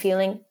 I'm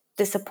feeling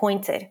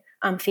disappointed,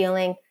 I'm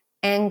feeling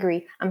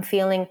angry, I'm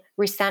feeling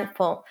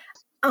resentful,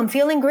 I'm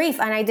feeling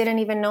grief, and I didn't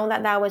even know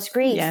that was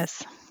grief.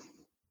 Yes.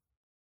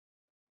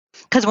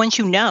 Because once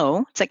you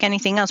know, it's like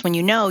anything else. When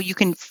you know, you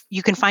can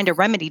find a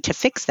remedy to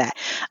fix that.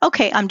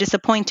 Okay, I'm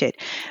disappointed.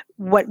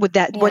 What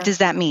does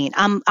that mean?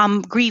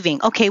 I'm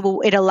grieving. Okay,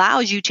 well, it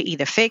allows you to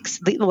either fix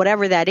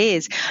whatever that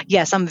is.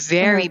 Yes, I'm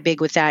very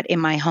big with that in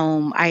my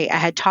home. I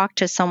had talked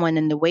to someone,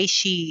 and the way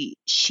she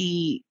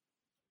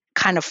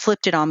kind of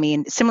flipped it on me,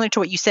 and similar to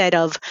what you said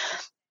of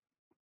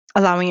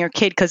allowing your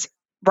kid, because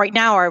right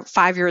now our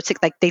 5-year-old,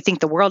 6, like they think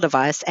the world of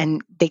us,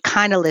 and they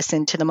kind of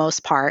listen to the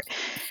most part.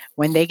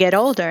 When they get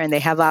older and they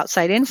have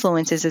outside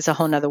influences, it's a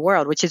whole nother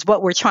world, which is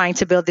what we're trying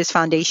to build this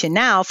foundation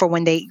now for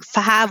when they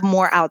have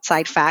more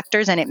outside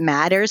factors and it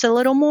matters a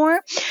little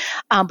more.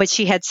 But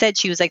she had said,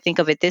 she was like, think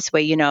of it this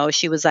way,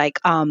 she was like,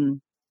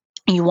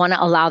 you want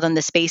to allow them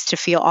the space to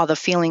feel all the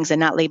feelings and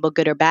not label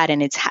good or bad.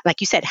 And it's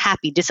like you said,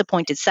 happy,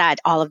 disappointed, sad,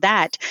 all of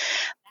that.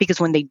 Because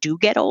when they do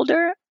get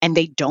older and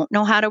they don't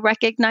know how to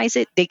recognize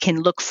it, they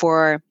can look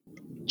for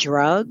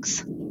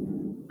drugs,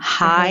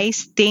 high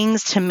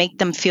things to make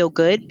them feel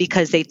good,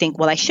 because they think,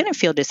 well, I shouldn't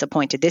feel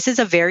disappointed. This is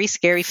a very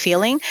scary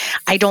feeling.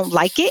 I don't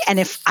like it. And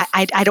if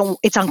I don't,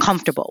 it's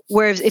uncomfortable.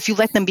 Whereas if you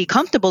let them be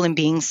comfortable in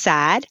being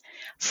sad,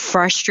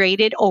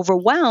 frustrated,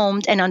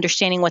 overwhelmed, and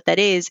understanding what that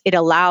is, it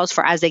allows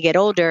for, as they get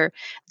older,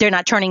 they're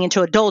not turning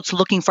into adults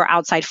looking for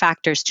outside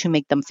factors to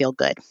make them feel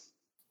good.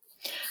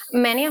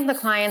 Many of the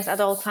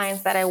adult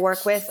clients that I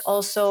work with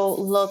also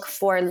look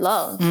for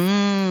love,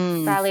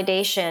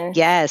 validation,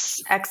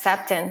 yes,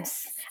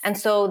 acceptance. And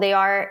so they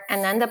are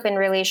and end up in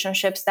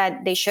relationships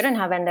that they shouldn't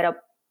have ended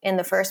up in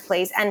the first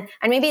place. And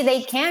maybe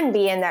they can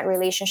be in that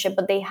relationship,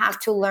 but they have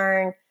to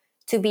learn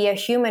to be a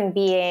human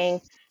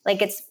being.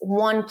 Like it's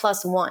 1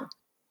 + 1.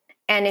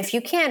 And if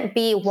you can't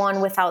be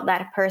one without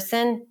that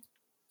person,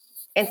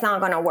 it's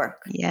not going to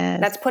work. Yes.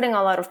 That's putting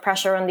a lot of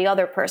pressure on the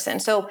other person.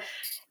 So,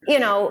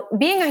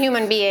 being a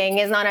human being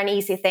is not an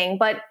easy thing,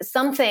 but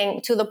something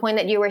to the point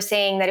that you were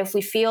saying, that if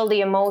we feel the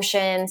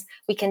emotions,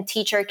 we can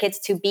teach our kids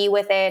to be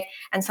with it,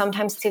 and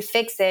sometimes to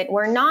fix it.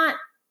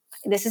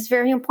 This is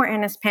very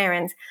important as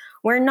parents,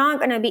 we're not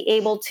going to be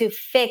able to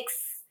fix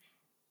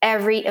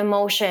every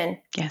emotion.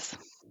 Yes.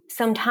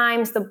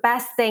 sometimes the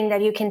best thing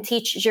that you can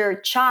teach your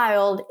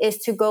child is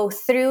to go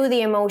through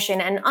the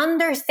emotion and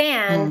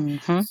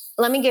understand.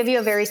 Let me give you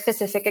a very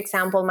specific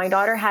example. My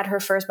daughter had her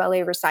first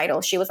ballet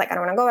recital. She was like, I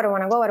don't want to go, I don't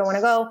want to go, I don't want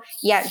to go.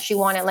 Yet she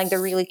wanted like the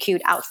really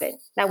cute outfit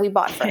that we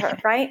bought for her,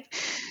 right?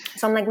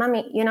 So I'm like,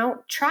 Mommy,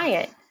 try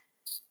it.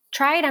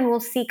 Try it and we'll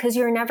see, because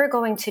you're never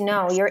going to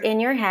know. You're in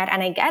your head,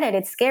 and I get it.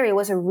 It's scary. It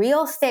was a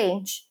real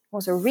stage. It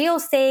was a real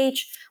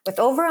stage with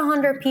over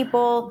 100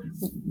 people.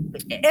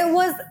 It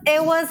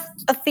was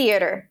a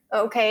theater,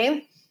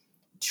 okay?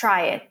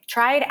 Try it.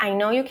 Try it. I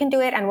know you can do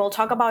it, and we'll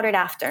talk about it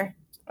after,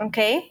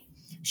 okay?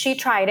 She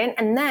tried it,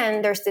 and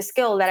then there's this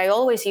skill that I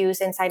always use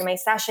inside my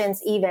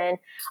sessions even,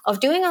 of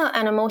doing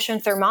an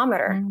emotion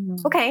thermometer.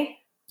 Okay,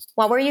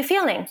 what were you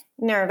feeling?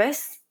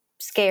 Nervous,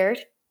 scared.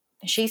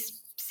 She's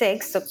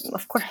 6, so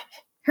of course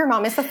her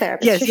mom is a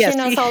therapist. Yes, so yes. She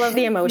knows all of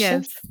the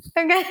emotions.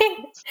 Yes. Okay.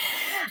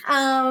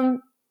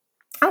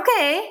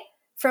 Okay.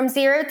 From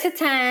 0 to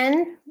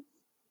 10,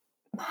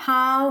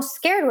 how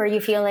scared were you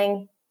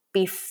feeling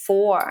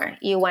before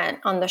you went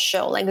on the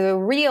show? Like the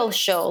real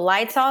show,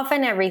 lights off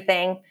and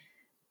everything.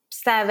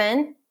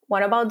 7,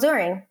 what about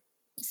during?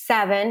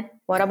 7,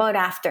 what about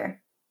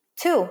after?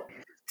 2.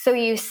 So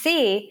you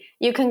see,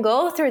 you can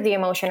go through the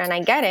emotion, and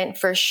I get it.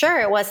 For sure,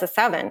 it was a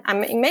 7. I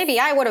mean, maybe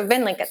I would have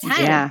been like a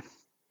 10. Yeah.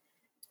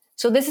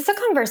 So this is a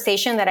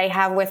conversation that I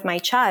have with my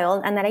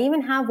child, and that I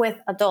even have with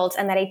adults,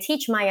 and that I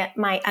teach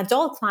my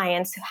adult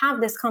clients to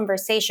have this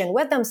conversation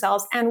with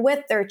themselves and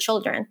with their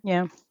children.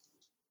 Yeah.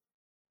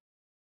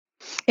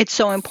 It's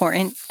so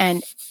important.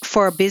 And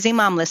for a busy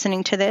mom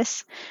listening to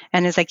this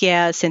and is like,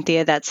 yeah,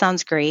 Cynthia, that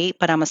sounds great,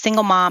 but I'm a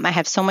single mom. I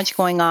have so much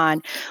going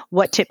on.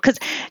 What tip? Because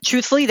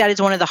truthfully, that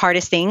is one of the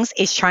hardest things,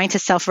 is trying to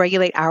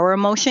self-regulate our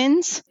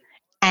emotions.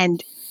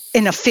 And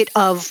in a fit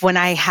of when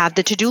I have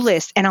the to-do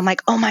list and I'm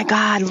like, oh my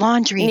God,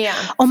 laundry. Yeah.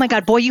 Oh my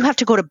God, boy, you have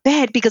to go to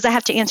bed because I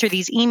have to answer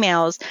these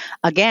emails.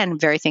 Again,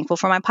 very thankful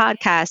for my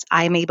podcast.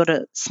 I'm able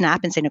to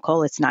snap and say,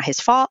 Nicole, it's not his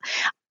fault.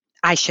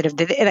 I should have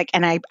did it.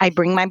 And I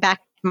bring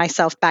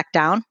myself back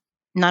down.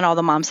 Not all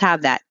the moms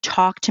have that.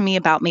 Talk to me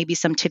about maybe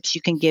some tips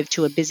you can give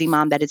to a busy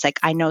mom that it's like,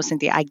 I know,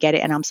 Cynthia, I get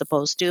it and I'm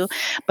supposed to,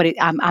 but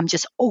I'm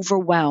just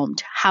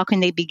overwhelmed. How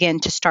can they begin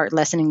to start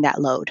lessening that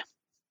load?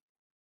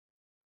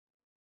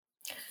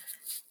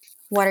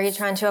 What are you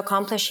trying to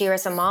accomplish here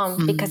as a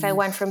mom? Because I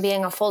went from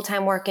being a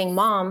full-time working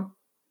mom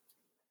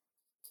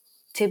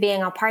to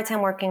being a part-time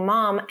working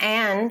mom,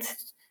 and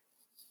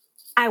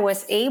I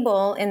was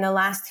able in the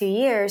last 2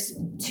 years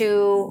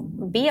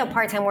to be a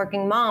part-time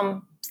working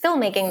mom, still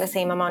making the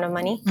same amount of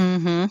money.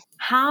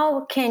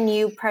 How can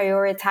you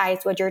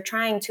prioritize what you're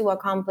trying to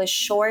accomplish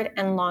short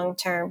and long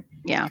term?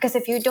 Yeah. Because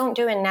if you don't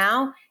do it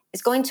now,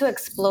 it's going to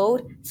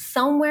explode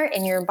somewhere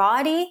in your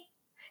body,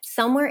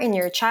 somewhere in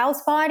your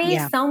child's body,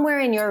 somewhere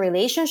in your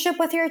relationship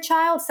with your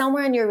child,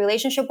 somewhere in your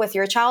relationship with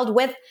your child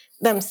with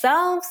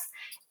themselves.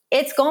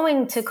 It's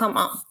going to come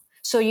up.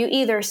 So you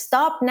either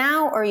stop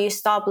now or you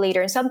stop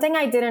later. And something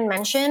I didn't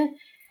mention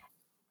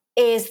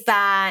is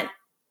that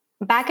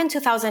back in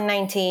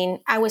 2019,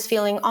 I was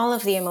feeling all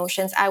of the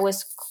emotions. I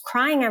was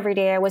crying every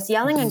day. I was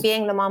yelling and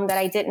being the mom that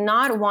I did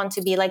not want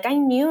to be. Like, I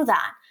knew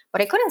that,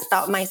 but I couldn't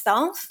stop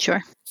myself.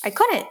 Sure. I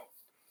couldn't.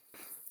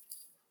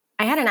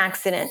 I had an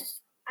accident.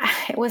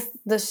 It was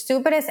the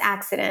stupidest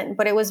accident,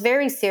 but it was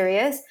very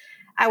serious.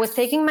 I was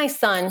taking my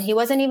son. He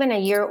wasn't even a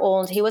year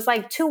old. He was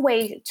like 2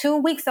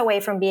 weeks away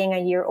from being a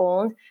year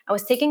old. I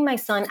was taking my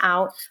son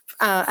out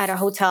at a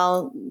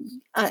hotel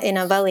in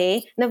a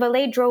valet. The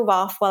valet drove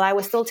off while I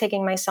was still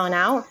taking my son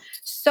out.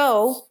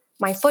 So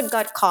my foot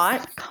got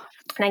caught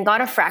and I got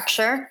a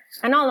fracture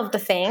and all of the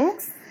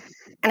things.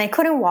 And I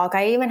couldn't walk.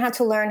 I even had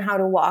to learn how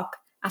to walk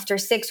after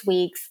 6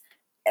 weeks.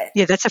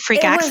 Yeah, that's a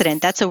freak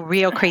accident. That's a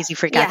real crazy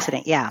freak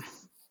accident. Yeah.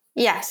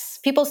 Yes.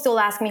 People still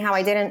ask me how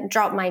I didn't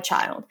drop my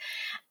child.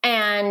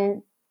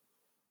 And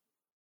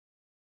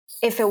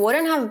if it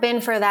wouldn't have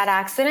been for that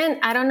accident,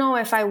 I don't know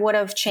if I would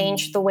have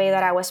changed the way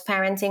that I was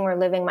parenting or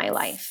living my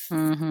life.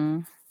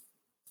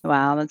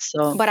 Wow, that's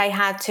so... But I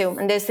had to.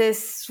 And this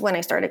is when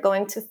I started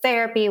going to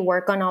therapy,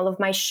 work on all of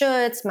my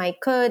shoulds, my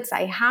coulds.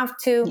 I have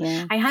to.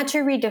 Yeah. I had to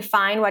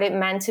redefine what it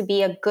meant to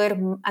be a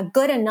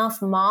good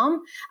enough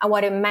mom and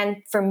what it meant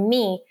for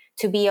me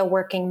to be a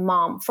working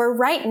mom for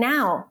right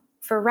now.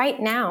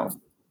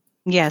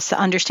 Yes,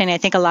 understanding. I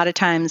think a lot of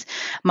times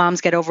moms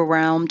get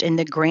overwhelmed in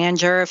the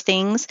grandeur of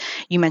things.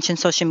 You mentioned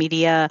social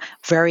media,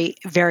 very,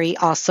 very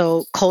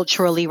also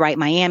culturally, right?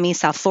 Miami,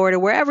 South Florida,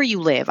 wherever you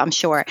live, I'm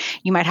sure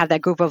you might have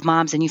that group of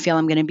moms and you feel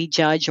I'm going to be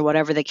judged or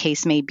whatever the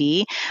case may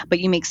be.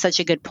 But you make such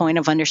a good point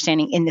of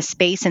understanding in the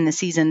space and the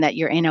season that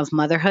you're in of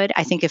motherhood.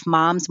 I think if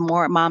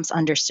more moms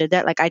understood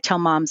that, like I tell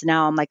moms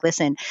now, I'm like,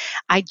 listen,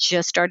 I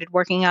just started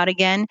working out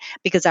again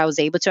because I was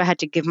able to. I had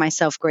to give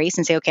myself grace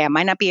and say, okay, I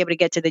might not be able to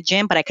get to the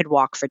gym, but I could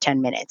walk for 10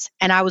 minutes.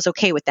 And I was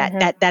okay with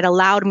that. That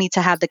allowed me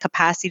to have the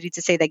capacity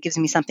to say that gives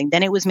me something.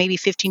 Then it was maybe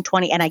 15,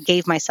 20, and I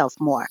gave myself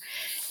more.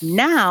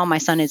 Now my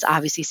son is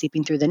obviously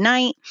sleeping through the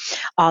night,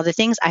 all the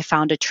things. I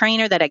found a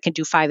trainer that I can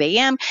do 5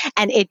 a.m.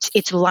 and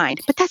it's aligned.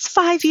 But that's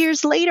 5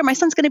 years later. My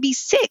son's going to be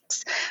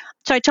 6.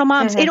 So I tell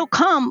moms, it'll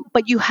come,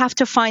 but you have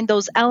to find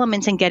those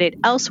elements and get it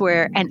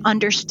elsewhere and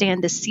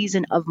understand the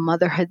season of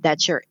motherhood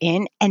that you're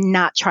in and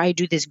not try to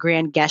do this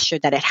grand gesture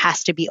that it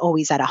has to be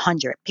always at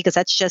 100 because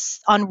that's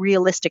just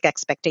unrealistic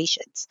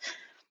expectations.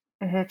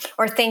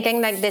 Or thinking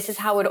like this is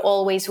how it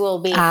always will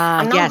be.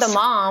 I'm not the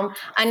mom.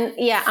 And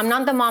I'm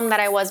not the mom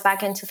that I was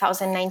back in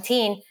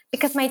 2019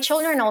 because my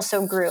children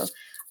also grew.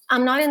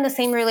 I'm not in the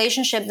same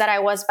relationship that I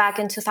was back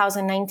in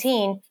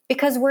 2019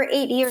 because we're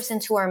 8 years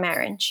into our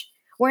marriage.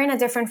 We're in a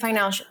different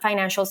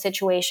financial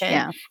situation.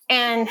 Yeah.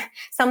 And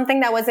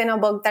something that was in a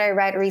book that I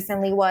read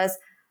recently was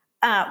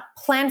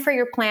plan for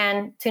your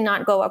plan to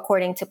not go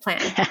according to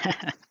plan.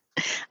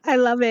 I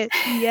love it.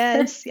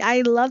 Yes,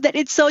 I love that.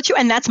 It's so true.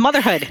 And that's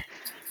motherhood.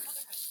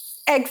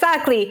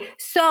 Exactly.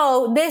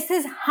 So this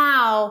is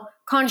how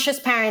conscious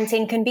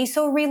parenting can be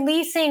so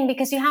releasing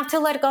because you have to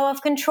let go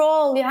of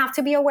control. You have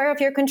to be aware of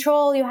your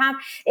control.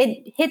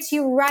 It hits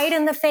you right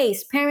in the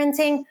face.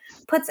 Parenting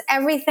puts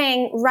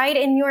everything right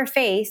in your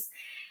face.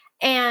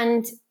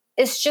 And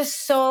it's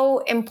just so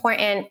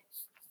important.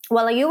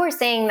 Well, you were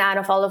saying that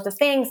of all of the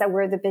things that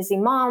we're the busy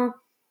mom,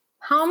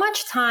 how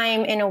much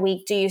time in a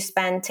week do you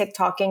spend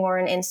TikToking or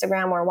on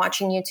Instagram or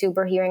watching YouTube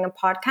or hearing a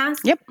podcast?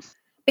 Yep.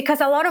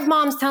 Because a lot of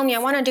moms tell me, I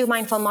want to do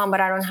Mindful Mom,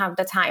 but I don't have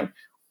the time.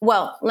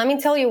 Well, let me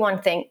tell you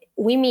one thing.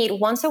 We meet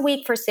once a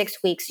week for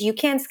 6 weeks. You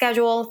can't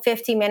schedule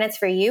 50 minutes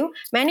for you.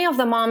 Many of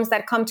the moms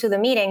that come to the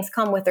meetings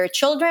come with their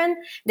children.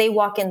 They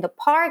walk in the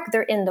park.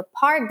 They're in the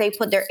park. They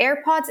put their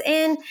AirPods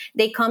in.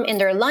 They come in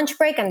their lunch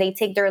break and they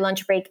take their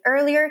lunch break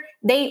earlier.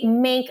 They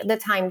make the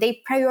time.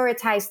 They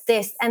prioritize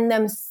this and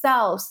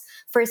themselves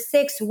for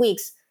 6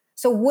 weeks.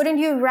 So wouldn't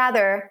you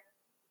rather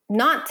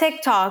not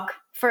TikTok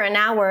for an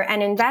hour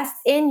and invest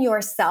in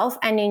yourself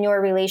and in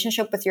your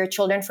relationship with your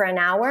children for an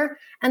hour?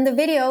 And the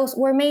videos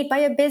were made by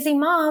a busy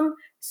mom.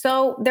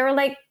 So they're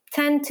like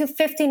 10 to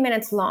 15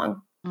 minutes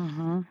long.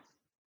 Mm-hmm.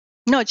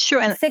 No, it's true.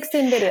 And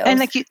 16 videos.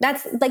 And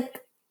that's like,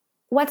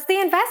 what's the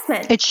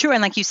investment? It's true.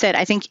 And like you said,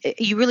 I think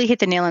you really hit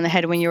the nail on the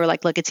head when you were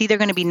like, look, it's either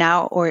going to be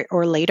now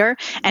or later,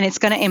 and it's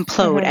going to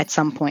implode at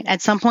some point.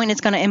 At some point,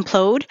 it's going to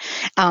implode.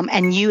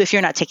 And if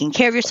you're not taking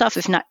care of yourself,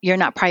 you're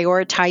not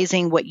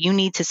prioritizing what you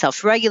need to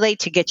self-regulate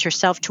to get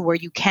yourself to where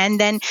you can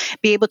then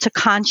be able to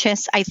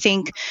conscious, I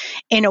think,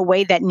 in a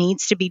way that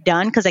needs to be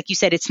done. Because like you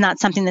said, it's not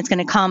something that's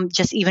going to come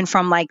just even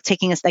from like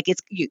taking us, like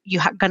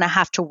you're going to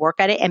have to work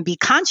at it and be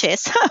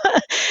conscious,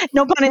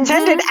 no pun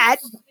intended, at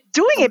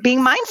doing it,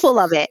 being mindful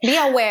of it. Be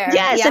aware.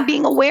 Yes, and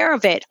being aware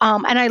of it.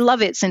 And I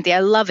love it, Cynthia. I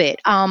love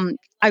it.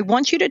 I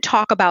want you to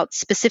talk about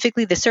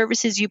specifically the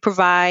services you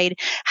provide,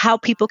 how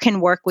people can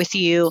work with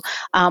you.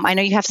 I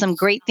know you have some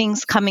great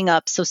things coming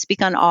up, so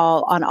speak on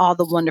all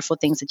the wonderful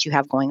things that you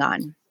have going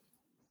on.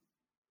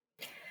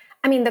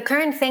 I mean, the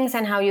current things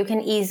and how you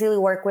can easily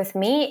work with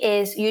me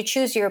is you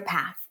choose your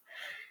path.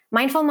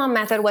 Mindful Mom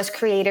Method was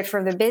created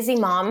for the busy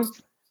mom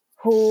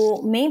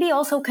who maybe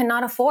also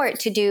cannot afford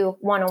to do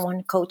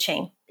one-on-one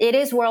coaching. It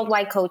is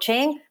worldwide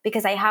coaching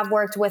because I have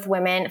worked with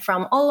women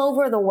from all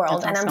over the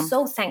world. That's awesome. And I'm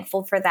so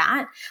thankful for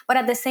that. But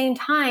at the same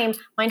time,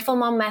 Mindful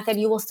Mom Method,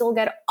 you will still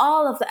get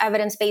all of the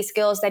evidence-based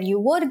skills that you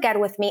would get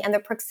with me and the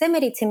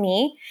proximity to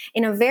me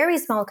in a very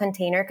small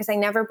container because I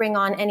never bring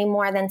on any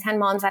more than 10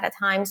 moms at a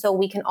time so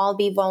we can all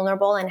be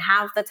vulnerable and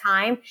have the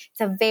time. It's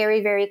a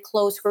very, very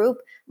close group.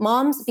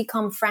 Moms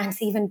become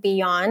friends even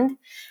beyond.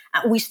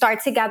 We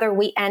start together,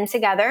 we end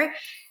together.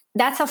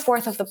 That's a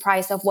fourth of the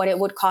price of what it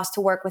would cost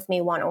to work with me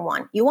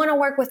one-on-one. You want to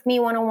work with me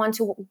one-on-one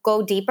to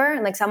go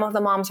deeper? Like some of the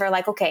moms are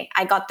like, okay,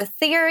 I got the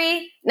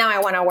theory. Now I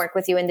want to work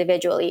with you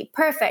individually.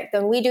 Perfect.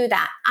 Then we do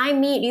that. I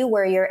meet you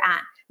where you're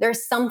at.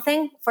 There's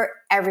something for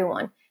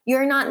everyone.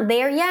 You're not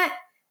there yet.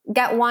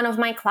 Get one of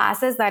my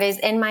classes that is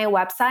in my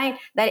website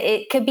that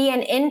it could be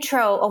an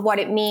intro of what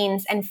it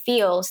means and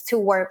feels to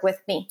work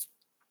with me.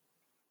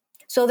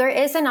 So there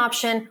is an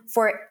option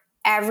for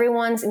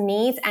everyone's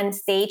needs and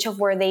stage of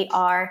where they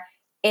are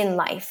in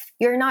life.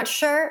 You're not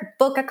sure?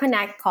 Book a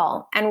connect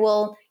call and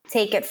we'll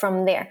take it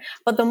from there.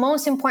 But the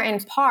most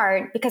important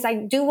part, because I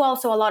do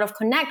also a lot of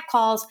connect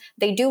calls,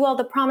 they do all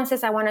the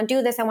promises, I want to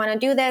do this, I want to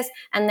do this,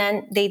 and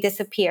then they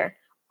disappear.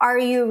 Are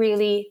you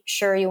really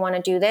sure you want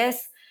to do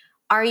this?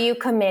 Are you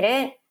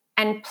committed?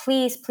 And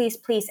please, please,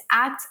 please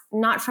act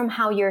not from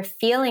how you're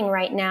feeling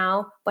right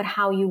now, but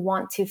how you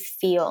want to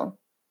feel.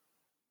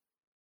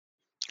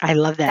 I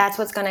love that. That's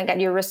what's going to get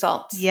you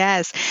results.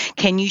 Yes.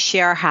 Can you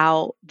share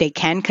how they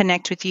can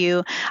connect with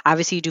you?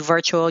 Obviously, you do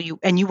virtual,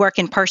 you work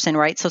in person,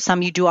 right? So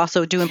some you do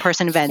also do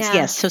in-person events. Yeah.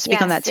 Yes. So speak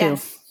on that too.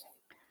 Yes.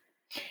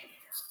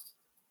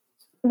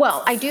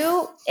 Well, I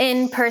do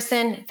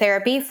in-person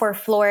therapy for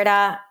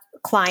Florida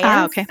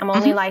clients. Okay. I'm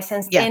only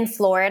licensed in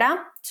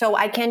Florida. So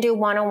I can do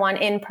one-on-one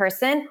in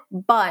person,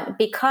 but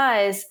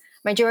because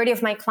majority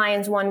of my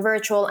clients want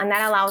virtual and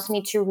that allows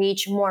me to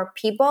reach more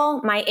people,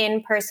 my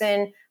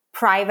in-person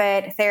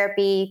private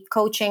therapy,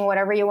 coaching,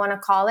 whatever you want to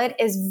call it,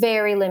 is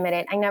very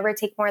limited. I never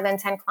take more than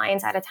 10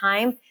 clients at a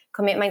time,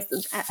 commit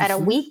myself at a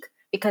week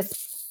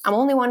because I'm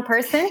only one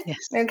person. Yes.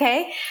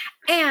 Okay.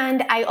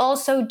 And I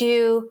also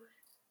do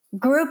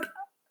group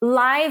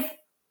live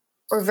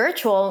or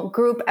virtual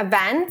group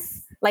events.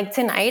 Like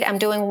tonight, I'm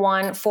doing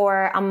one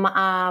for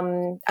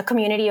a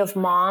community of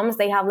moms.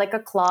 They have like a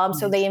club,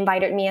 so they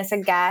invited me as a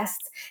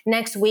guest.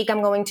 Next week,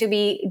 I'm going to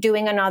be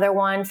doing another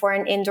one for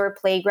an indoor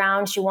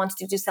playground. She wants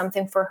to do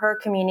something for her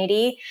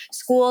community.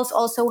 Schools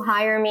also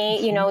hire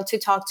me, to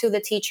talk to the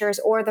teachers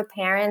or the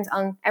parents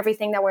on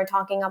everything that we're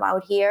talking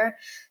about here.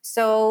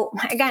 So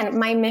again,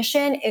 my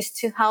mission is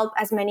to help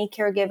as many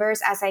caregivers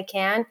as I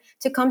can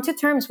to come to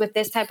terms with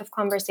this type of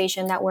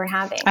conversation that we're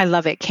having. I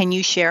love it. Can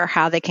you share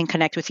how they can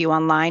connect with you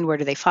online? Where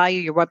do they follow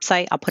you? Your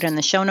website? I'll put it in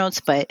the show notes,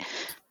 but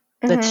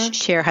let's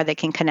share how they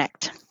can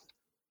connect.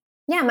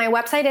 Yeah, my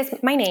website is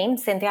my name,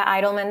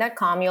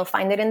 CynthiaEidelman.com. You'll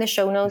find it in the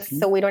show notes,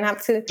 so we don't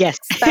have to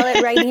spell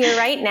it right here,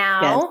 right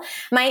now. Yes.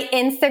 My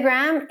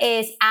Instagram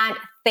is at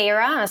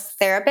Thera, as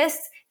therapist,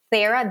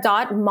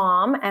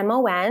 Thera.mom,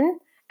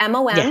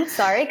 M-O-M,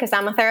 sorry, because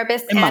I'm a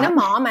therapist and a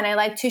mom, and I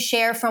like to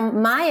share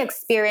from my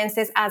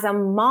experiences as a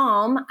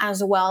mom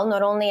as well,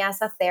 not only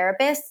as a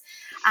therapist.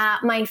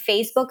 My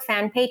Facebook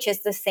fan page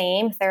is the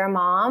same, Thera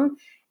Mom,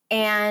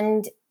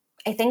 and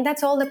I think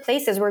that's all the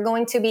places. We're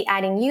going to be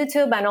adding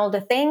YouTube and all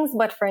the things,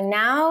 but for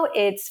now,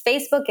 it's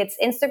Facebook, it's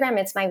Instagram,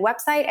 it's my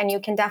website, and you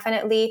can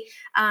definitely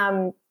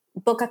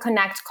book a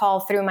connect call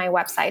through my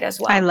website as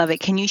well. I love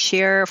it. Can you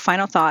share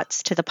final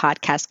thoughts to the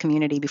podcast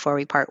community before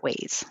we part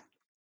ways?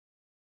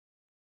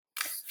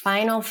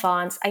 Final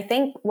thoughts. I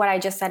think what I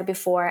just said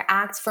before,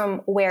 act from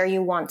where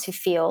you want to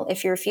feel.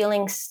 If you're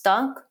feeling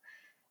stuck,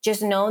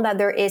 just know that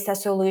there is a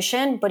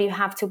solution, but you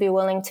have to be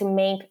willing to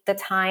make the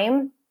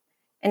time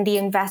and the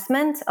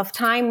investment of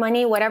time,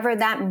 money, whatever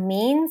that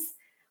means,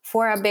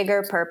 for a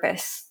bigger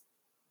purpose.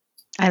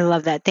 I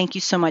love that. Thank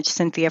you so much,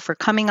 Cynthia, for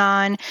coming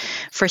on,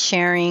 for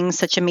sharing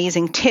such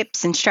amazing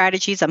tips and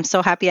strategies. I'm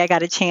so happy I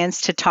got a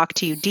chance to talk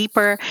to you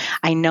deeper.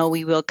 I know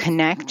we will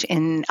connect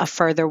in a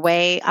further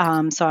way.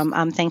 So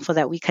I'm thankful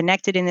that we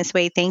connected in this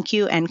way. Thank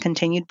you, and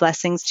continued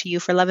blessings to you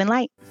for love and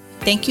light.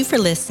 Thank you for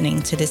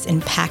listening to this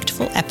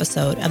impactful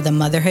episode of the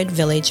Motherhood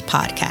Village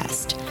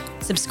podcast.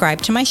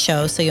 Subscribe to my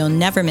show so you'll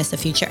never miss a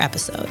future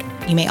episode.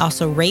 You may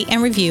also rate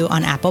and review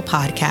on Apple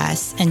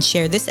Podcasts and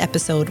share this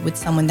episode with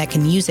someone that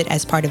can use it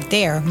as part of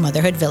their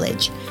motherhood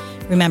village.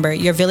 Remember,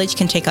 your village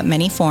can take up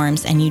many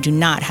forms and you do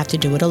not have to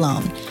do it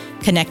alone.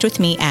 Connect with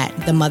me at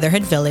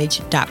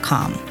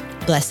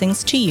themotherhoodvillage.com.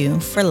 Blessings to you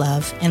for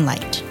love and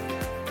light.